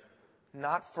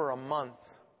 not for a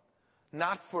month,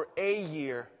 not for a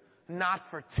year, not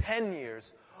for 10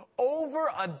 years, over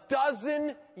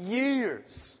 12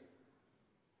 years,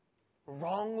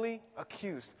 wrongly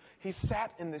accused. He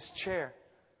sat in this chair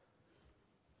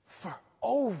for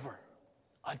over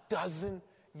 12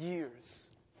 years.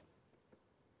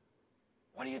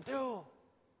 What do you do?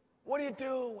 What do you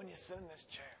do when you sit in this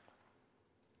chair?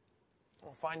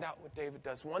 We'll find out what David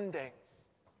does. One day,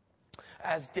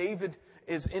 as David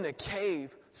is in a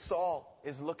cave, Saul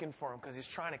is looking for him because he's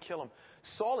trying to kill him.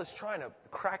 Saul is trying to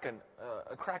crack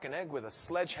an egg with a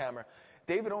sledgehammer.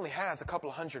 David only has a couple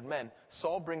of hundred men.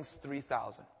 Saul brings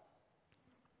 3,000.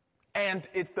 And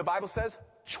the Bible says,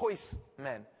 choice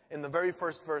men. In the very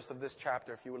first verse of this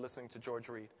chapter, if you were listening to George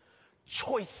Reed.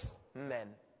 Choice men.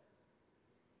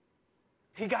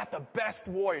 He got the best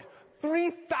warriors.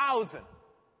 3,000.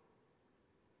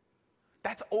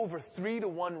 That's over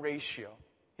 3-to-1 ratio.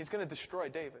 He's going to destroy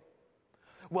David.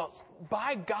 Well,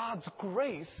 by God's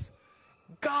grace,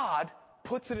 God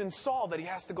puts it in Saul that he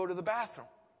has to go to the bathroom.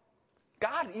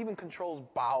 God even controls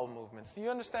bowel movements. Do you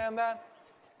understand that?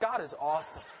 God is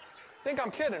awesome. Think I'm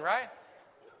kidding, right?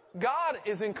 God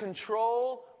is in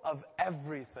control of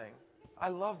everything. I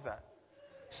love that.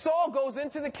 Saul goes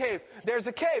into the cave. There's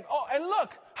a cave. Oh, and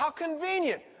look, how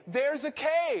convenient. There's a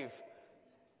cave.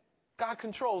 God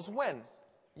controls when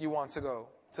you want to go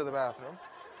to the bathroom.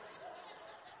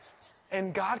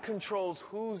 And God controls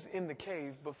who's in the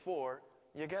cave before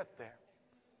you get there.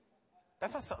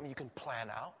 That's not something you can plan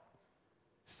out.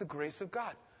 It's the grace of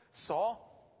God. Saul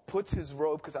puts his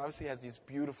robe, because obviously he has these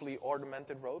beautifully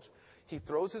ornamented robes. He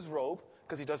throws his robe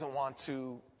because he doesn't want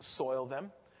to soil them.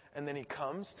 And then he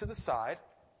comes to the side.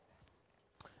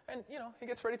 And, he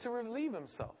gets ready to relieve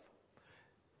himself.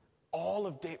 All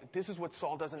of David, this is what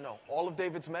Saul doesn't know. All of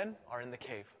David's men are in the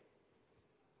cave.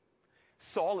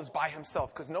 Saul is by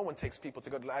himself because no one takes people to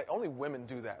go to, only women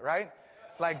do that, right?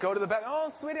 Like, go to the bathroom.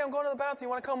 Oh, sweetie, I'm going to the bathroom. You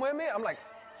want to come with me? I'm like,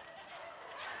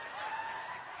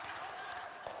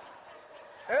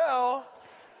 ew.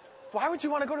 Why would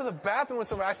you want to go to the bathroom with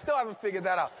someone? I still haven't figured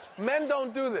that out. Men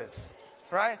don't do this,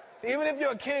 right? Even if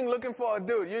you're a king looking for a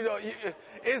dude,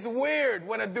 it's weird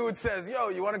when a dude says, yo,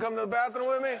 you want to come to the bathroom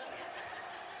with me?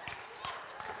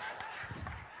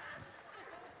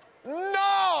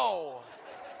 No!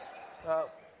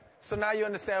 So now you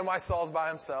understand why Saul's by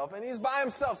himself. And he's by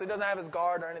himself, so he doesn't have his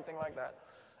guard or anything like that.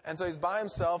 And so he's by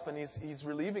himself, and he's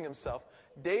relieving himself.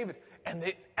 David,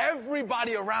 and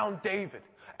everybody around David,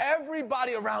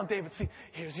 see,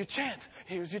 here's your chance,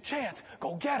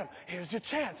 go get him, here's your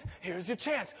chance,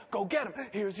 go get him,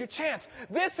 here's your chance.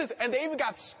 And they even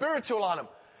got spiritual on him.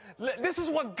 This is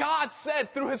what God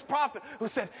said through his prophet, who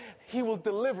said, he will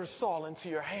deliver Saul into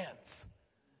your hands.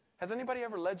 Has anybody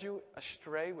ever led you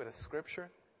astray with a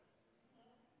scripture?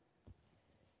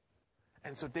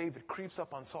 And so David creeps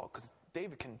up on Saul, because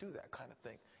David can do that kind of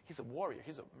thing. He's a warrior.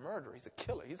 He's a murderer. He's a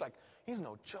killer. He's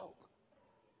no joke.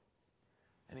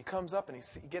 And he comes up and he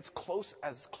gets close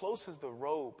as the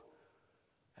robe.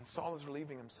 And Saul is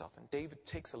relieving himself. And David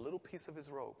takes a little piece of his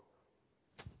robe,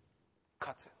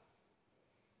 cuts it.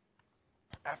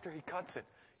 After he cuts it,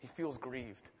 he feels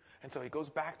grieved. And so he goes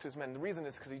back to his men. The reason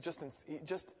is because he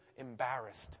just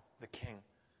embarrassed the king.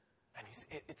 And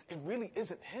it really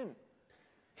isn't him.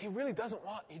 He really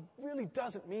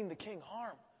doesn't mean the king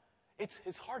harm.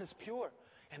 His heart is pure.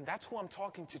 And that's who I'm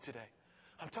talking to today.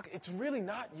 It's really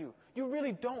not you. You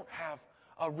really don't have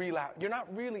a relapse. You're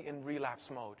not really in relapse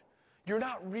mode. You're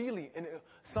not really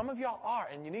some of y'all are,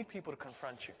 and you need people to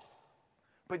confront you.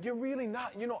 But you're really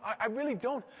not. I really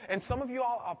don't. And some of you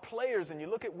all are players, and you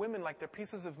look at women like they're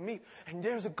pieces of meat. And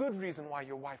there's a good reason why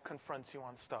your wife confronts you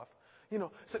on stuff.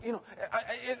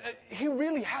 He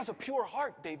really has a pure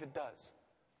heart, David does.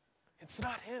 It's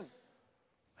not him.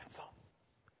 And so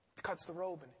he cuts the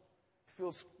robe, and he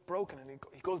feels broken, and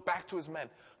he goes back to his men,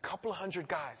 a couple of 100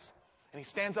 guys. And he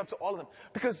stands up to all of them.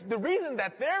 Because the reason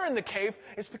that they're in the cave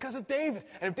is because of David.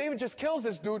 And if David just kills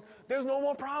this dude, there's no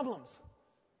more problems.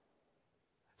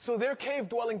 So their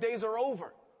cave-dwelling days are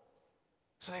over.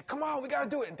 So they, come on, we got to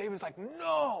do it. And David's like,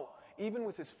 no. Even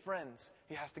with his friends,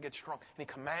 he has to get strong. And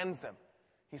he commands them.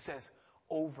 He says,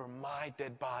 over my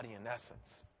dead body, in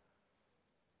essence.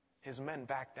 His men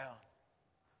back down.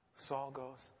 Saul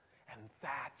goes, and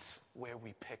that's where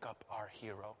we pick up our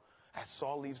hero. As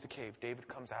Saul leaves the cave, David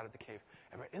comes out of the cave.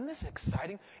 And isn't this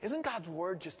exciting? Isn't God's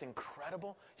word just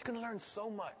incredible? You can learn so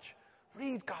much.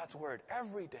 Read God's word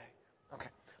every day. Okay,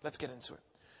 let's get into it.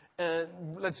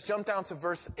 Let's jump down to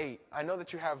verse 8. I know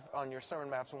that you have on your sermon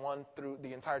maps 1 through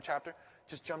the entire chapter.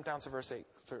 Just jump down to verse 8.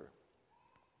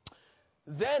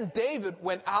 Then David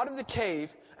went out of the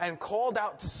cave and called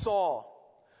out to Saul,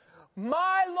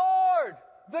 my Lord,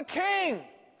 the king.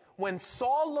 When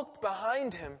Saul looked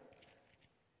behind him,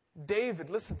 David,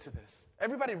 listen to this.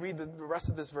 Everybody read the rest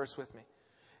of this verse with me.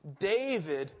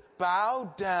 David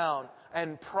bowed down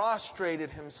and prostrated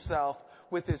himself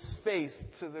with his face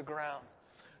to the ground.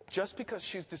 Just because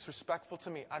she's disrespectful to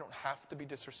me, I don't have to be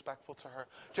disrespectful to her.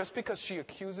 Just because she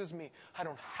accuses me, I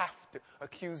don't have to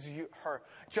accuse her.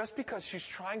 Just because she's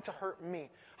trying to hurt me,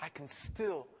 I can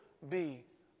still be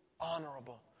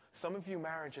honorable. Some of you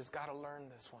marriages got to learn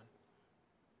this one.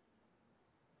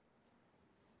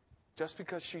 Just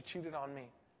because she cheated on me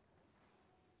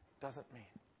doesn't mean.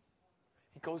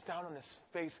 He goes down on his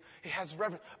face. He has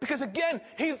reverence. Because again,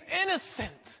 he's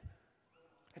innocent.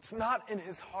 It's not in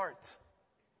his heart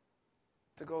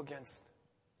to go against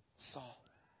Saul.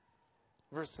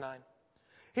 Verse 9.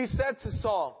 He said to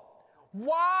Saul,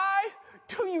 why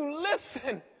do you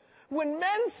listen when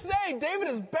men say David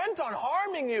is bent on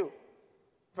harming you?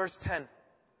 Verse 10.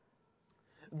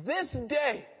 This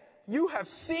day you have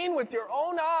seen with your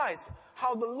own eyes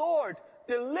how the Lord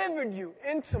delivered you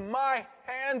into my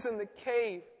hands in the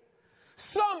cave.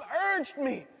 Some urged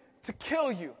me to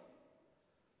kill you,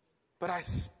 but I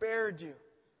spared you.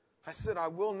 I said, I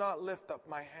will not lift up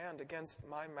my hand against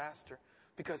my master,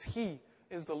 because he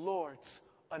is the Lord's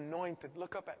anointed.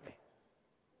 Look up at me.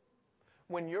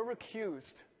 When you're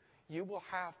accused, you will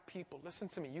have people. Listen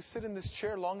to me. You sit in this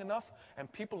chair long enough,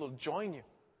 and people will join you.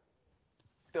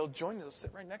 They'll join you. They'll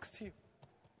sit right next to you.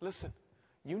 Listen,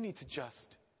 you need to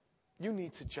just. You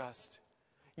need to just.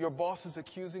 Your boss is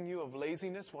accusing you of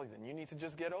laziness. Well, then you need to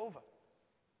just get over.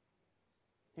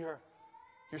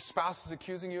 Your spouse is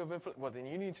accusing you of infidelity. Well, then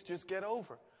you need to just get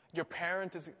over. Your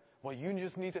parent is, well, you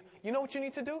just need to, you know what you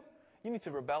need to do? You need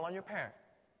to rebel on your parent.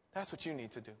 That's what you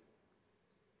need to do.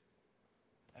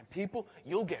 And people,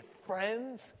 you'll get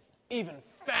friends, even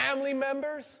family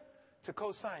members, to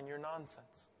co-sign your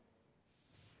nonsense.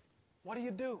 What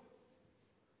do?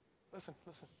 Listen.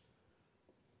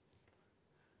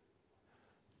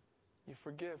 You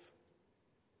forgive.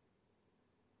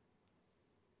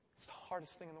 It's the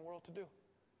hardest thing in the world to do.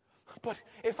 But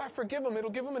if I forgive them, it'll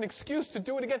give them an excuse to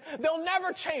do it again. They'll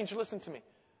never change. Listen to me.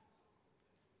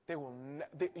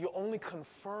 You'll only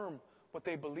confirm what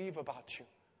they believe about you.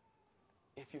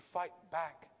 If you fight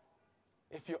back,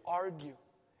 if you argue,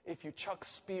 if you chuck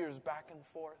spears back and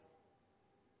forth.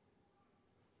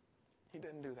 He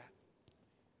didn't do that.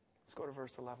 Let's go to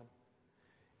verse 11.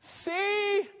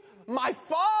 See, my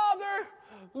father,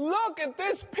 look at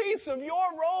this piece of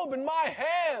your robe in my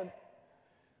hand.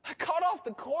 I cut off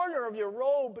the corner of your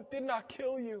robe, but did not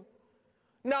kill you.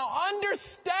 Now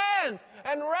understand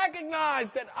and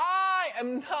recognize that I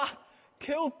am not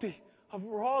guilty of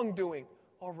wrongdoing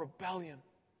or rebellion.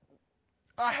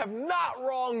 I have not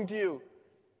wronged you,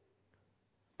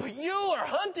 but you are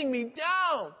hunting me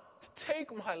down to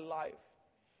take my life.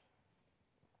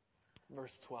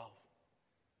 Verse 12.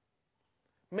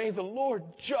 May the Lord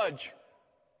judge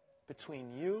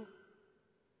between you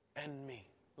and me.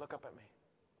 Look up at me.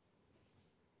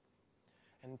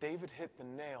 And David hit the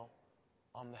nail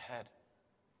on the head.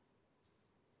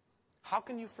 How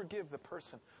can you forgive the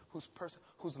person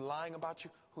who's lying about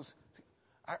you?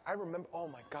 I remember, oh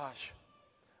my gosh.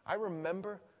 I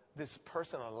remember this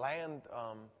person,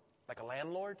 like a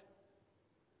landlord.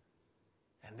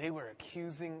 And they were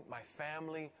accusing my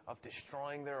family of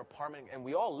destroying their apartment. And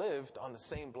we all lived on the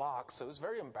same block, so it was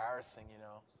very embarrassing,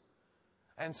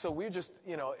 And so we just,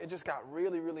 it just got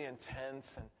really, really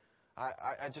intense. And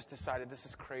I just decided, this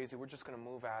is crazy. We're just going to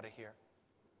move out of here.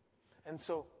 And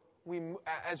so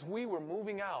as we were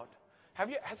moving out,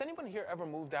 has anyone here ever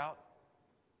moved out?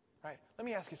 Right? Let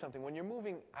me ask you something. When you're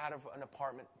moving out of an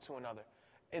apartment to another,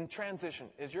 in transition,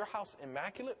 is your house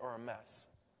immaculate or a mess?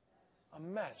 A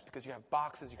mess, because you have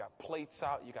boxes, you got plates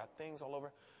out, you got things all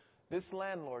over. This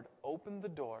landlord opened the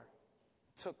door,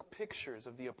 took pictures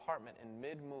of the apartment in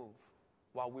mid-move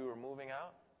while we were moving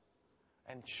out,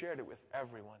 and shared it with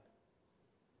everyone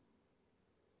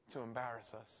to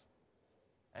embarrass us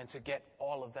and to get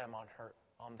all of them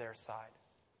on their side.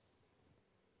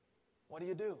 What do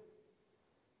you do?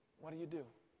 What do you do?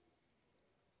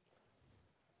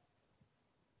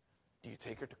 Do you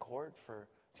take her to court for...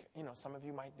 some of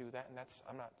you might do that, and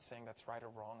I'm not saying that's right or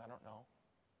wrong. I don't know.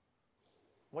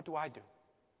 What do?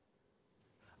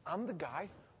 I'm the guy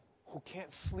who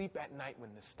can't sleep at night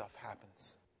when this stuff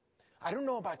happens. I don't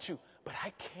know about you, but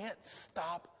I can't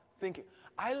stop thinking.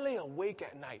 I lay awake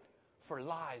at night for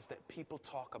lies that people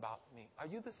talk about me. Are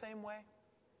you the same way?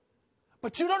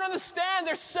 But you don't understand.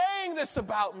 They're saying this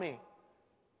about me.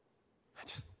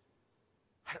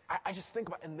 I just think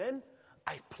about it, and then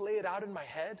I play it out in my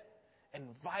head, and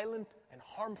violent and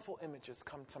harmful images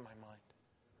come to my mind.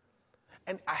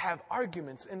 And I have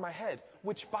arguments in my head,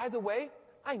 which, by the way,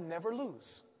 I never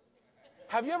lose.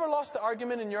 Have you ever lost an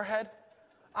argument in your head?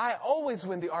 I always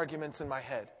win the arguments in my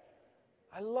head.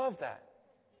 I love that.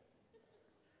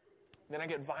 Then I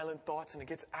get violent thoughts, and it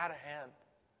gets out of hand.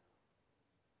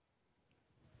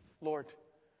 Lord,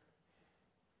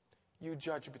 you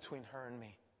judge between her and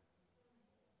me.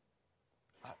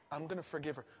 I'm going to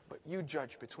forgive her, but you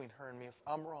judge between her and me. If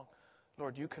I'm wrong,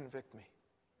 Lord, you convict me.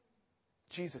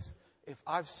 Jesus, if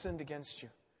I've sinned against you,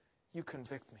 you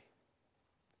convict me.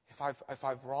 If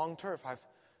I've wronged her, if I've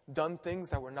done things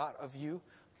that were not of you,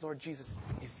 Lord Jesus,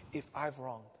 if I've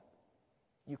wronged,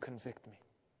 you convict me.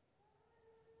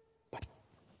 But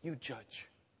you judge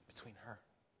between her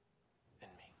and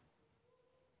me.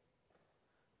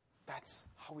 That's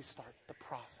how we start the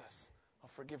process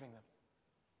of forgiving them.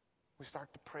 We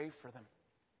start to pray for them.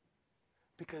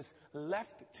 Because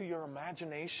left to your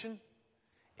imagination,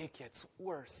 it gets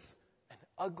worse and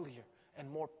uglier and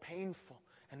more painful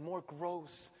and more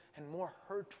gross and more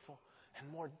hurtful and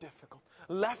more difficult.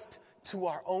 Left to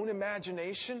our own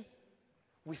imagination,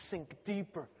 we sink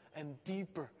deeper and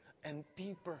deeper and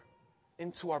deeper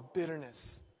into our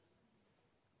bitterness.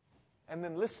 And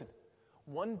then listen,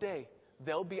 one day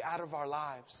they'll be out of our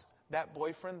lives. That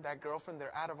boyfriend, that girlfriend,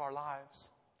 they're out of our lives.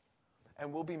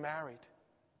 And we'll be married.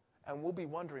 And we'll be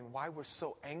wondering why we're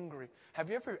so angry. Have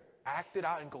you ever acted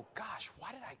out and go, gosh,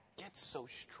 why did I get so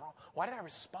strong? Why did I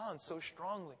respond so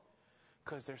strongly?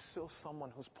 Because there's still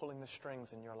someone who's pulling the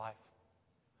strings in your life.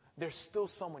 there's still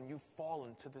someone you've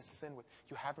fallen to this sin with.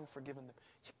 You haven't forgiven them.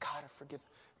 You got to forgive them.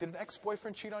 Did an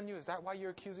ex-boyfriend cheat on you? Is that why you're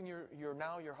accusing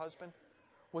your husband?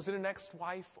 Was it an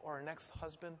ex-wife or an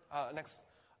ex-husband,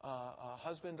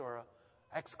 husband or an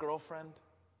ex-girlfriend?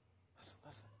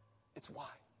 Listen. It's why.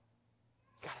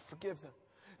 You got to forgive them.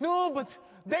 No, but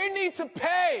they need to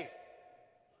pay.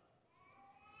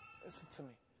 Listen to me.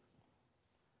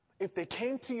 If they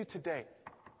came to you today,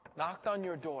 knocked on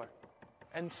your door,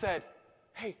 and said,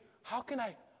 "Hey, how can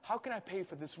I pay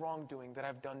for this wrongdoing that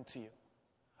I've done to you?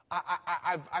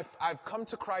 I've come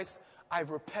to Christ. I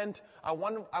repent. I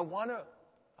want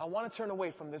to turn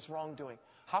away from this wrongdoing.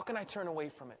 How can I turn away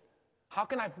from it? How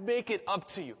can I make it up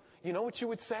to you?" You know what you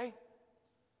would say?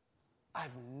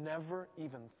 "I've never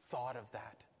even thought of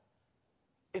that.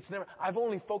 I've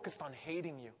only focused on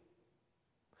hating you."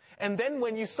 And then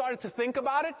when you started to think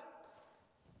about it,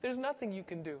 there's nothing you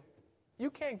can do. You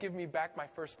can't give me back my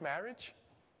first marriage.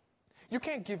 You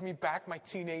can't give me back my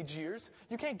teenage years.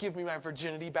 You can't give me my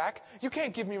virginity back. You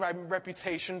can't give me my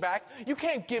reputation back. You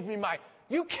can't give me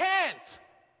you can't.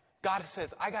 God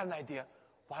says, "I got an idea.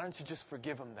 Why don't you just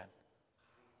forgive them then?"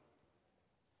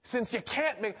 Since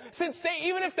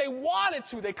even if they wanted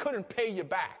to, they couldn't pay you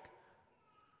back.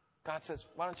 God says,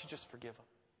 "Why don't you just forgive them?"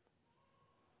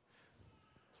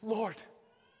 Lord,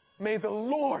 may the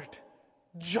Lord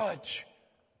judge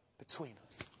between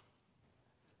us.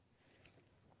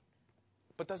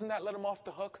 But doesn't that let him off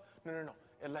the hook? No.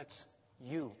 It lets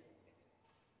you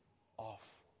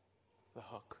off the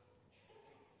hook.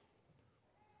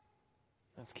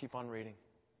 Let's keep on reading.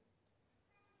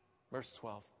 Verse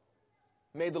 12.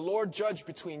 "May the Lord judge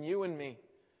between you and me,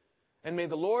 and may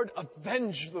the Lord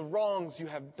avenge the wrongs you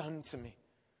have done to me.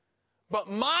 But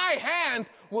my hand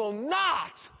will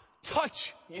not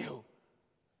touch you."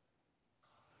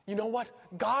 You know what?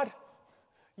 God,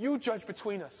 you judge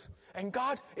between us. And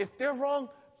God, if they're wrong,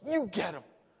 you get them.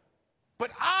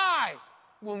 But I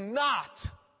will not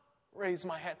raise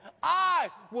my hand. I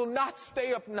will not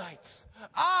stay up nights.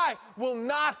 I will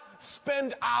not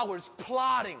spend hours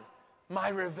plotting my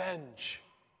revenge.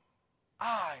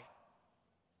 I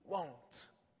won't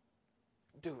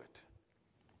do it.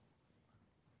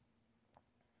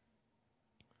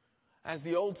 As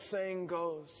the old saying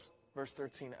goes, verse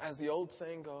 13, as the old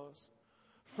saying goes,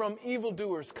 "From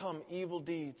evildoers come evil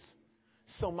deeds,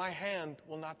 so my hand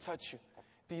will not touch you."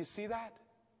 Do you see that?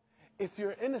 If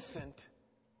you're innocent,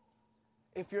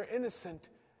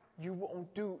 you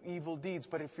won't do evil deeds.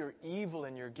 But if you're evil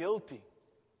and you're guilty,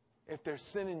 if there's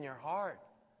sin in your heart,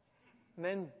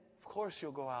 then of course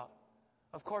you'll go out.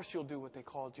 Of course you'll do what they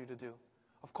called you to do.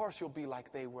 Of course you'll be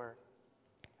like they were.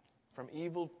 From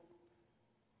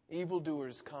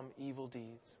evildoers come evil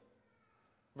deeds.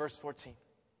 Verse 14.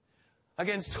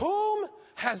 "Against whom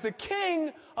has the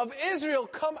king of Israel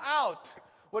come out?"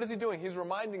 What is he doing? He's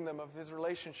reminding them of his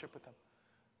relationship with them.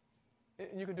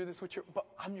 You can do this with but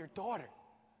I'm your daughter.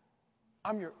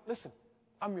 I'm your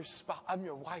spouse. I'm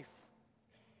your wife.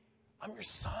 I'm your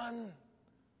son.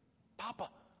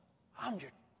 Papa, I'm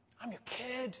your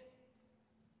kid.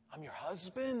 I'm your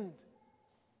husband.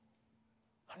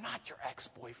 I'm not your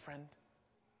ex-boyfriend.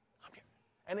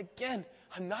 And again,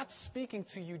 I'm not speaking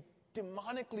to you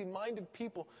demonically minded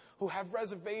people who have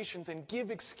reservations and give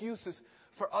excuses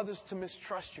for others to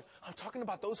mistrust you. I'm talking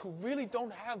about those who really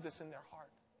don't have this in their heart.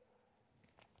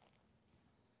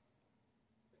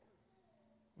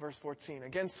 Verse 14,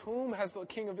 "Against whom has the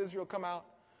king of Israel come out?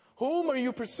 Whom are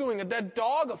you pursuing? A dead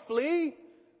dog, a flea?"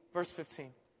 Verse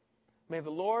 15, "May the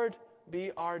Lord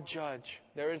be our judge."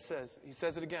 There it says. He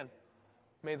says it again.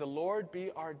 "May the Lord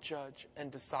be our judge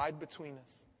and decide between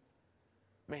us.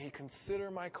 May he consider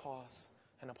my cause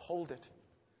and uphold it."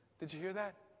 Did you hear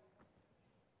that?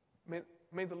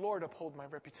 May the Lord uphold my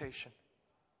reputation.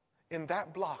 In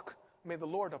that block, may the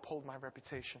Lord uphold my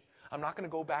reputation. I'm not going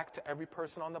to go back to every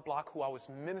person on the block who I was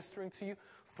ministering to you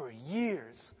for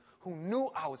years, who knew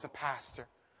I was a pastor,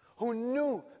 who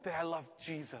knew that I loved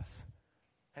Jesus,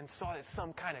 and saw it as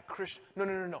some kind of Christian.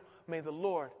 No. May the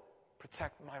Lord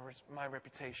protect my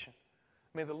reputation.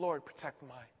 May the Lord protect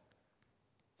my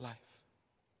life.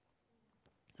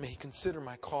 May he consider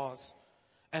my cause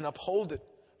and uphold it.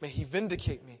 May he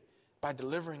vindicate me by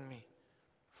delivering me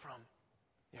from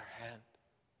your hand.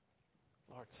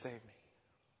 Lord, save me.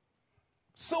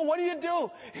 So what do you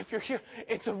do if you're here?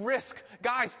 It's a risk.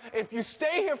 Guys, if you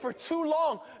stay here for too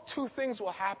long, two things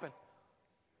will happen.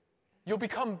 You'll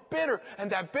become bitter,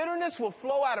 and that bitterness will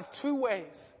flow out of two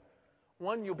ways.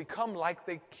 One, you'll become like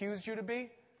they accused you to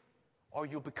be, or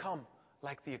you'll become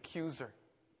like the accuser.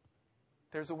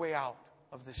 There's a way out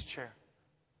of this chair.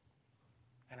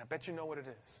 And I bet you know what it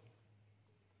is.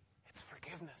 It's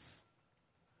forgiveness.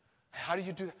 And how do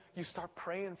you do that? You start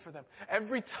praying for them.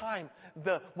 Every time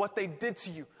what they did to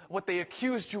you, what they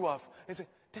accused you of, they say,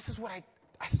 this is what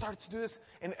I started to do this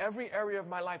in every area of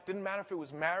my life. Didn't matter if it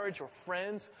was marriage or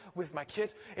friends with my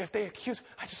kids. If they accused,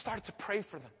 I just started to pray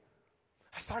for them.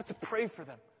 I started to pray for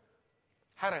them.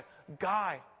 Had a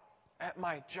guy at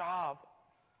my job,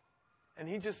 and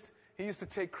he used to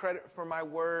take credit for my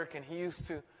work, and he used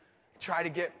to try to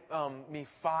get me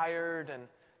fired and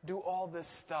do all this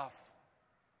stuff.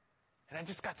 And I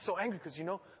just got so angry because,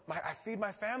 I feed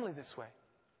my family this way.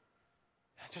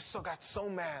 And I just got so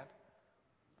mad.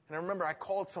 And I remember I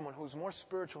called someone who was more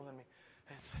spiritual than me.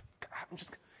 And I said, I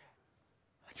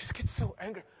just get so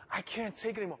angry. I can't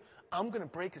take it anymore. I'm going to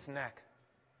break his neck.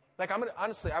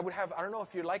 Honestly, I don't know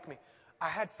if you're like me. I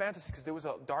had fantasies because there was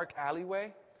a dark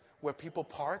alleyway where people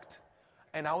parked.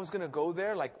 And I was going to go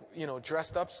there,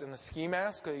 dressed up in a ski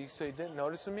mask so you didn't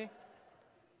notice me.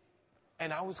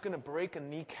 And I was going to break a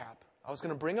kneecap. I was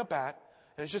going to bring a bat,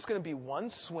 and it's just going to be one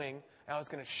swing, and I was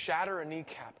going to shatter a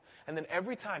kneecap. And then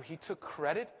every time he took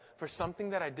credit for something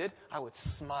that I did, I would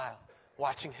smile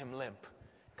watching him limp.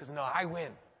 Because, no, I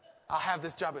win. I'll have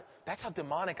this job. That's how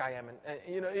demonic I am.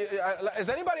 And is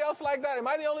anybody else like that? Am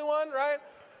I the only one, right?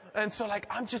 And so,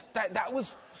 I'm just, that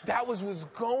was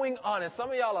going on. And some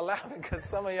of y'all are laughing because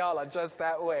some of y'all are just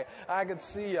that way. I could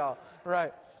see y'all,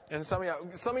 right? And some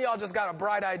of y'all just got a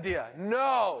bright idea.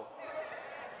 No!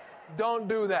 Don't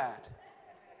do that.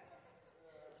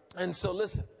 And so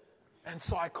listen. And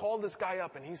so I called this guy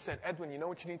up and he said, Edwin, you know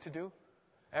what you need to do?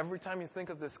 Every time you think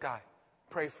of this guy,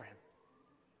 pray for him.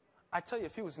 I tell you,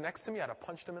 if he was next to me, I'd have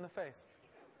punched him in the face.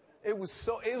 It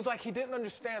was like he didn't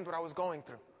understand what I was going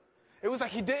through. It was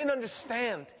like he didn't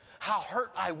understand how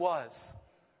hurt I was.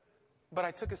 But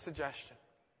I took his suggestion.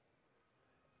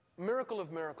 Miracle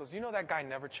of miracles. You know that guy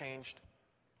never changed.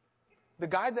 The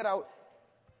guy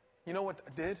you know what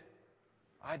I did?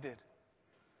 I did.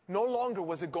 No longer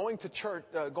was it going to church,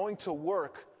 going to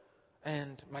work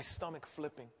and my stomach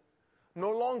flipping. No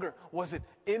longer was it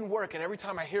in work and every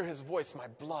time I hear his voice, my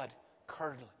blood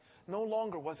curdling. No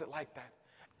longer was it like that.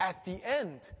 At the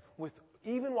end,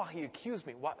 even while he accused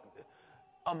me,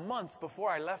 a month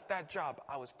before I left that job,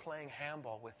 I was playing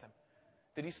handball with him.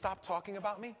 Did he stop talking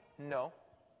about me? No.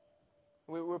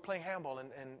 We were playing handball in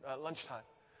lunchtime.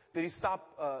 Did he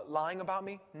stop lying about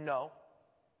me? No.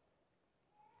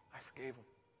 I forgave him.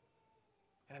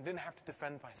 And I didn't have to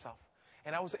defend myself.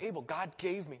 And I was able, God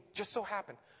gave me, just so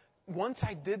happened. Once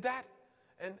I did that,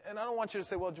 and I don't want you to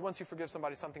say, well, once you forgive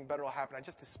somebody, something better will happen. I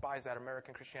just despise that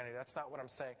American Christianity. That's not what I'm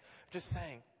saying. I'm just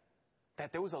saying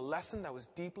that there was a lesson that was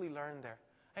deeply learned there.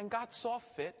 And God saw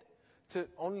fit to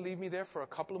only leave me there for a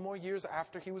couple of more years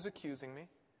after he was accusing me.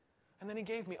 And then he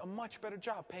gave me a much better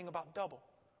job, paying about double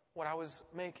what I was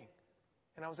making.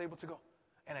 And I was able to go.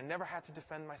 And I never had to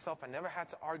defend myself. I never had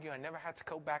to argue. I never had to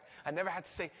go back. I never had to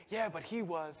say, yeah, but he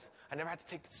was. I never had to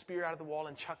take the spear out of the wall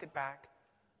and chuck it back.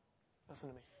 Listen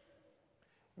to me.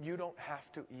 You don't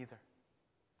have to either.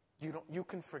 You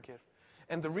can forgive.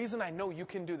 And the reason I know you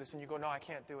can do this, and you go, no, I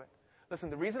can't do it. Listen,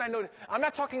 the reason I know, I'm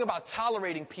not talking about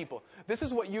tolerating people. This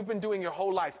is what you've been doing your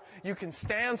whole life. You can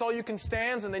stand all you can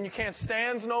stand, and then you can't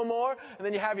stand no more, and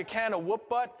then you have your can of whoop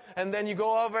butt, and then you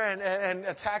go over and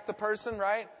attack the person,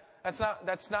 right?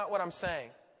 That's not what I'm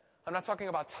saying. I'm not talking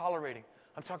about tolerating.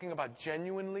 I'm talking about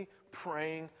genuinely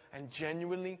praying and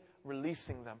genuinely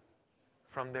releasing them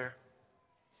from their...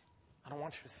 I don't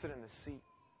want you to sit in this seat.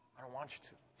 I don't want you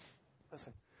to.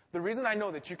 Listen, the reason I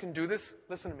know that you can do this,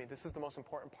 listen to me, this is the most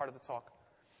important part of the talk,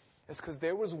 is because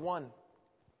there was one,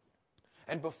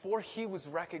 and before he was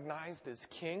recognized as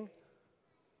king,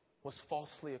 was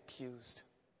falsely accused.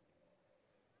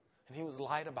 And he was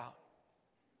lied about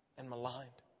and maligned.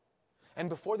 And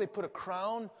before they put a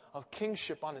crown of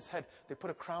kingship on his head, they put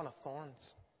a crown of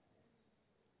thorns.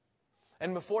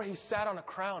 And before he sat on a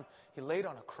crown, he laid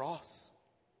on a cross.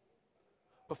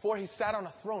 Before he sat on a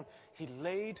throne, he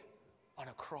laid on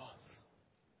a cross.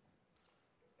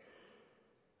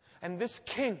 And this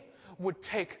king would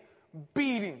take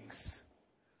beatings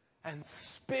and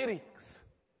spittings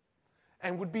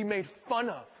and would be made fun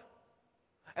of.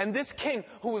 And this king,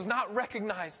 who was not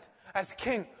recognized as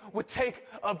king, would take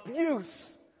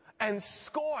abuse and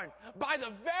scorn by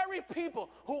the very people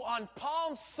who on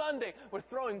Palm Sunday were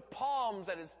throwing palms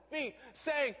at his feet,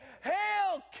 saying,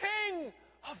 "Hail, King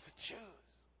of the Jews."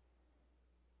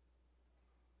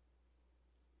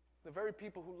 The very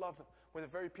people who loved him were the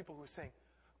very people who were saying,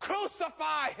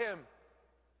 "Crucify him!"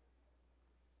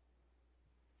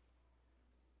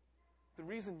 The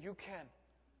reason you can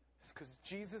is because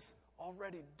Jesus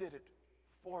already did it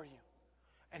for you.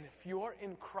 And if you're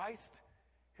in Christ,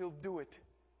 He'll do it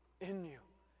in you.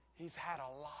 He's had a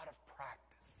lot of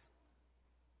practice.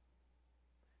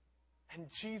 And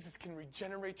Jesus can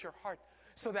regenerate your heart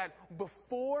so that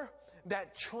before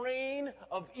that train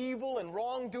of evil and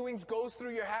wrongdoings goes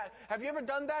through your head. Have you ever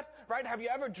done that? Right? Have you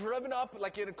ever driven up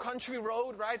like in a country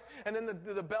road, right? And then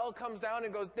the bell comes down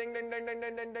and goes ding, ding, ding, ding,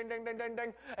 ding, ding, ding, ding, ding, ding,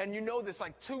 ding. And you know this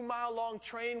like 2-mile long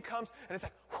train comes and it's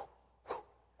like, whoo, whoo,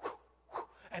 whoo, whoo.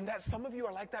 And that some of you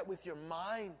are like that with your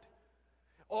mind.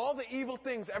 All the evil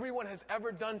things everyone has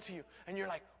ever done to you. And you're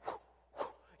like, whoo, whoo.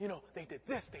 You know, they did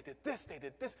this, they did this, they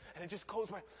did this. And it just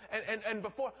goes by. And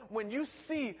before, when you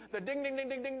see the ding, ding, ding,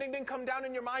 ding, ding, ding, ding come down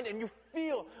in your mind and you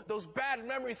feel those bad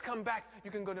memories come back, you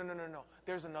can go, no, no, no, no.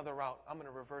 There's another route. I'm going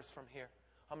to reverse from here.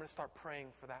 I'm going to start praying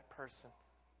for that person.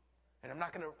 And I'm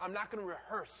not going to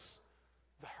rehearse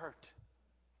the hurt.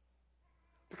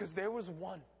 Because there was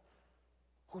one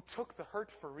who took the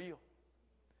hurt for real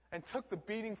and took the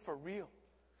beating for real.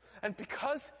 And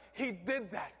because he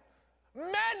did that,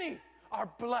 many are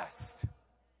blessed.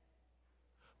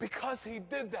 Because he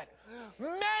did that,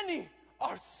 many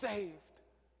are saved.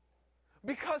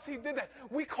 Because he did that,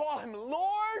 we call him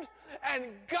Lord and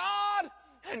God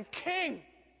and King.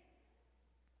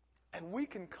 And we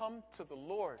can come to the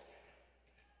Lord.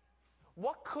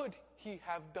 What could he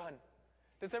have done?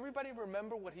 Does everybody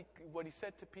remember what he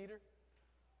said to Peter?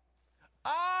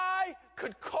 I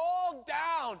could call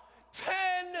down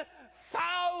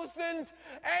 10,000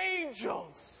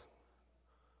 angels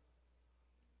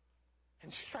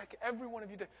and strike every one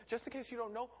of you dead. Just in case you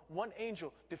don't know, one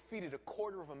angel defeated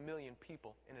 250,000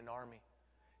 people in an army.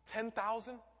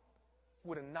 10,000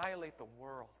 would annihilate the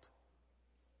world.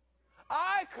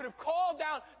 I could have called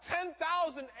down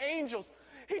 10,000 angels.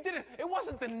 He didn't. It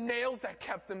wasn't the nails that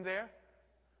kept him there.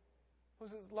 It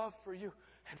was his love for you.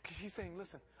 And he's saying,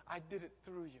 listen, I did it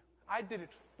through you. I did it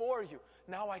for you.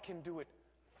 Now I can do it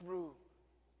through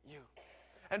you.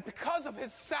 And because of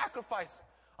his sacrifice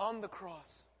on the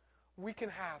cross, we can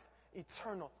have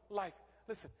eternal life.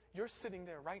 Listen, you're sitting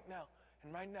there right now,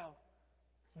 and right now,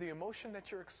 the emotion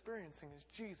that you're experiencing is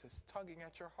Jesus tugging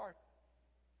at your heart.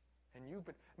 And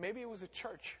maybe it was a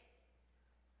church.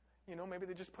 You know, maybe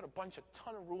they just put a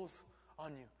ton of rules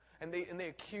on you. And they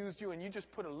accused you, and you just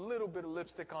put a little bit of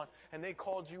lipstick on, and they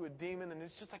called you a demon, and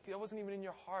it's just like that wasn't even in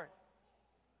your heart.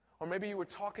 Or maybe you were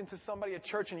talking to somebody at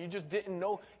church, and you just didn't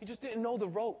know the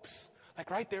ropes. Like,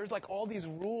 right, there's like all these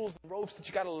rules and ropes that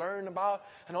you got to learn about,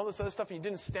 and all this other stuff, and you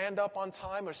didn't stand up on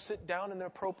time or sit down in the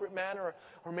appropriate manner,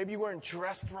 or maybe you weren't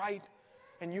dressed right,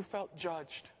 and you felt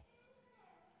judged.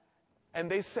 And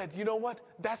they said, you know what?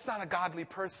 That's not a godly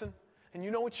person. And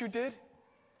you know what you did?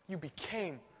 You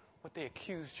became what they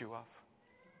accused you of.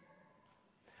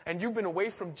 And you've been away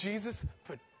from Jesus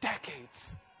for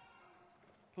decades.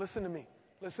 Listen to me.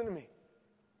 Listen to me.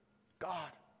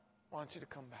 God wants you to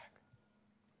come back.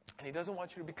 And he doesn't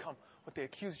want you to become what they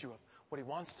accused you of. What he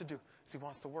wants to do is he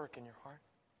wants to work in your heart.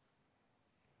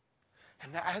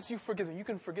 And as you forgive them, you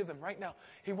can forgive them right now.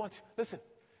 He wants, listen,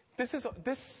 this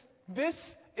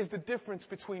is the difference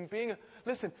between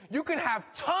listen, you can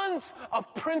have tons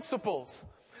of principles.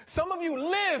 Some of you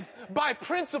live by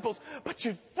principles, but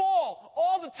you fall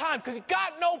all the time because you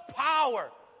got no power.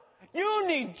 You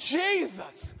need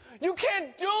Jesus. You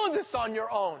can't do this on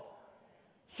your own.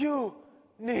 You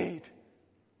need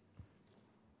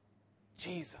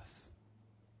Jesus.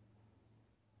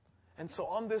 And so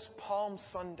on this Palm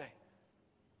Sunday,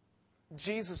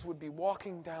 Jesus would be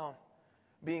walking down,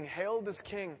 being hailed as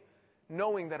king,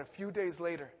 knowing that a few days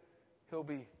later, he'll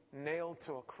be nailed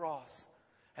to a cross.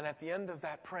 And at the end of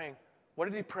that praying, what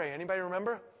did he pray? Anybody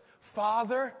remember?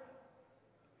 Father,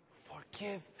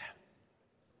 forgive them.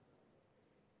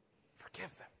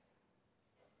 Forgive them.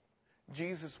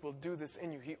 Jesus will do this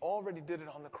in you. He already did it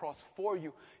on the cross for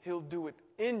you. He'll do it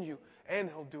in you, and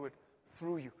he'll do it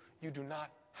through you. You do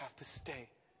not have to stay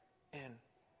in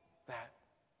that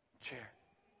chair.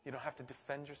 You don't have to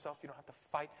defend yourself. You don't have to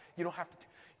fight. You don't have to.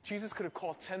 Jesus could have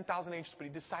called 10,000 angels, but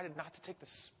he decided not to take the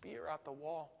spear out the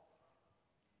wall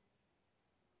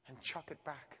and chuck it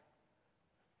back.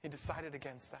 He decided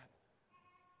against that.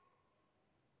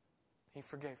 He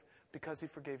forgave. Because he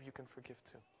forgave, you can forgive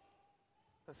too.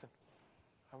 Listen,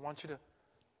 I want you to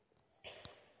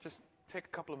just take a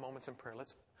couple of moments in prayer.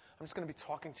 I'm just going to be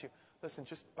talking to you. Listen,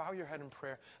 just bow your head in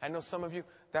prayer. I know some of you,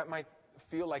 that might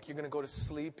feel like you're going to go to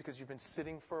sleep because you've been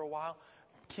sitting for a while.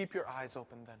 Keep your eyes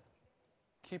open then.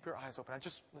 Keep your eyes open.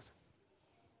 Listen.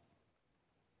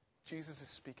 Jesus is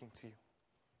speaking to you.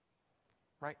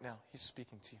 Right now, he's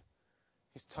speaking to you.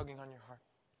 He's tugging on your heart.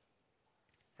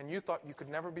 And you thought you could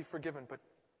never be forgiven, but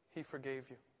he forgave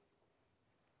you.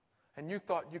 And you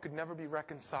thought you could never be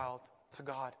reconciled, to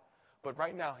God. But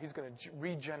right now, He's going to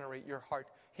regenerate your heart.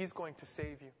 He's going to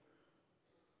save you.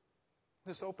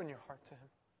 Just open your heart to Him.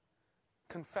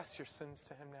 Confess your sins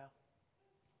to Him now.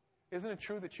 Isn't it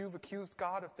true that you've accused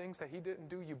God of things that He didn't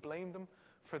do? You blamed Him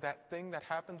for that thing that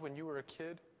happened when you were a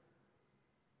kid?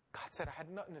 God said, I had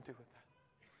nothing to do with that.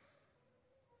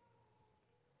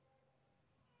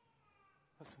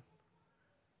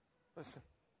 Listen.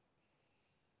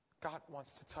 God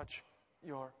wants to touch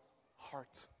your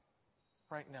heart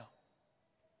right now.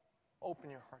 Open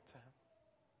your heart to Him.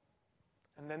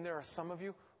 And then there are some of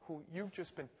you who you've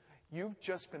just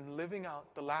been living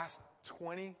out the last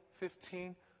 20,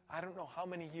 15, I don't know how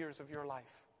many years of your life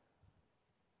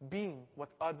being what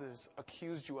others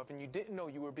accused you of, and you didn't know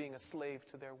you were being a slave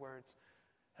to their words.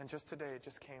 And just today it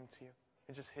just came to you.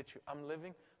 It just hit you. I'm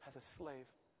living as a slave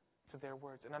to their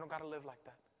words, and I don't got to live like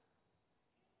that.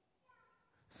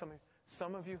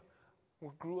 Some of you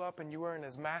grew up and you weren't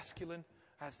as masculine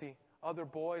as the other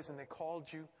boys, and they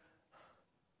called you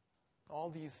all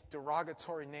these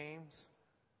derogatory names.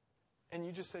 And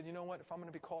you just said, you know what, if I'm going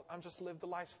to be called, I'm just live the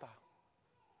lifestyle.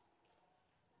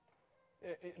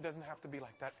 It doesn't have to be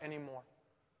like that anymore.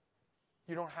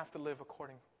 You don't have to live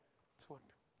according to what.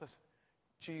 Listen,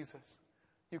 Jesus.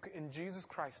 In Jesus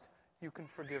Christ, you can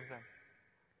forgive them.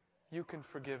 You can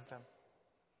forgive them.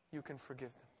 You can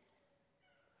forgive them.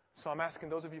 So I'm asking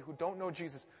those of you who don't know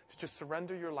Jesus to just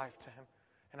surrender your life to Him.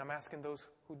 And I'm asking those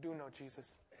who do know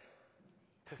Jesus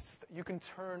you can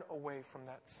turn away from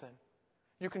that sin.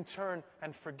 You can turn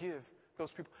and forgive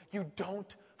those people. You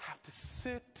don't have to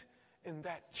sit in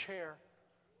that chair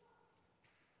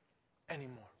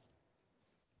anymore.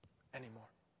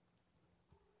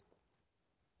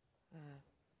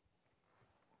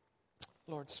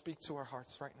 Lord, speak to our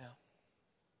hearts right now.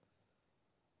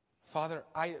 Father,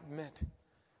 I admit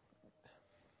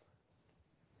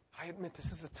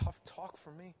this is a tough talk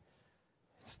for me.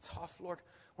 It's tough, Lord.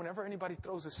 Whenever anybody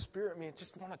throws a spear at me, I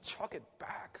just want to chuck it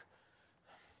back.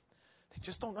 They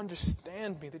just don't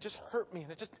understand me. They just hurt me.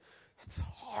 And it's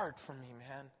hard for me,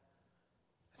 man.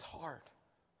 It's hard.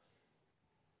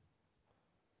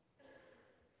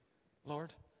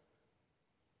 Lord,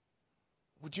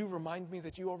 would you remind me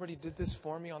that you already did this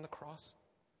for me on the cross?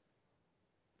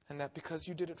 And that because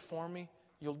you did it for me,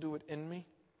 you'll do it in me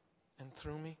and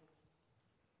through me?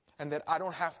 And that I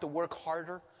don't have to work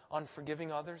harder on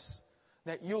forgiving others?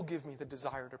 That you'll give me the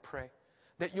desire to pray.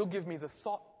 That you'll give me the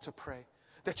thought to pray.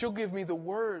 That you'll give me the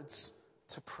words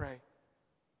to pray.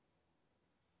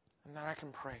 And that I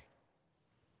can pray.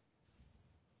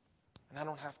 And I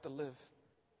don't have to live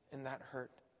in that hurt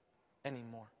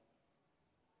anymore.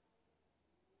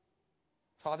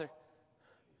 Father,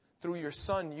 through your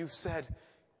Son, you've said,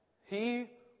 he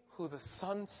who the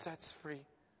Son sets free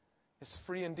is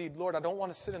free indeed. Lord, I don't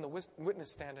want to sit in the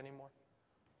witness stand anymore.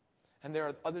 And there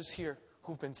are others here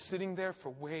who've been sitting there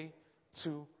for way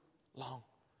too long.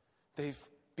 They've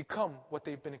become what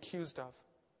they've been accused of.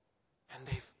 And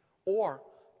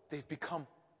they've become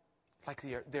like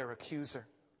their accuser.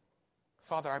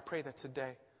 Father, I pray that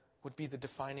today would be the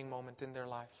defining moment in their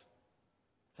life.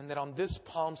 And that on this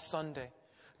Palm Sunday,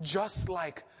 just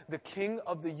like the King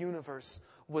of the universe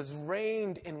was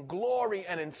reigned in glory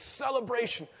and in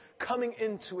celebration, coming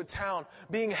into a town,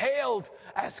 being hailed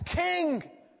as King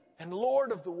and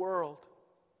Lord of the world.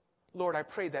 Lord, I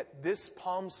pray that this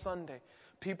Palm Sunday,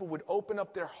 people would open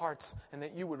up their hearts and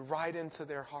that you would ride into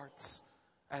their hearts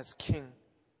as King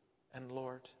and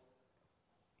Lord.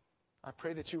 I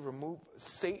pray that you remove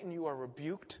Satan. You are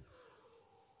rebuked.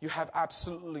 You have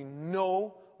absolutely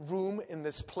no room in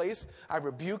this place. I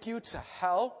rebuke you to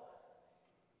hell.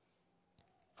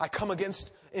 I come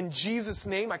against, in Jesus'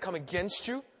 name, I come against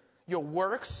you. Your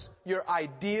works, your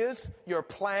ideas, your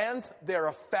plans, their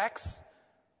effects.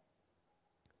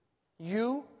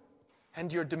 You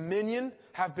and your dominion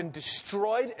have been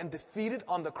destroyed and defeated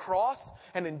on the cross.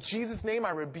 And in Jesus' name,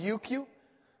 I rebuke you.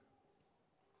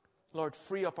 Lord,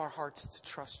 free up our hearts to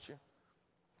trust you.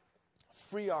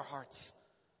 Free our hearts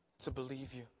to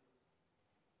believe you.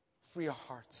 Free our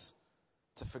hearts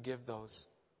to forgive those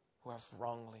who have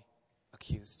wrongly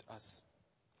accused us.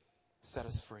 Set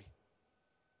us free.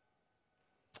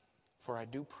 For I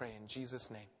do pray in Jesus'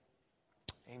 name.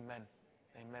 Amen.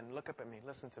 Amen. Look up at me.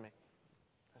 Listen to me.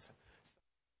 Listen.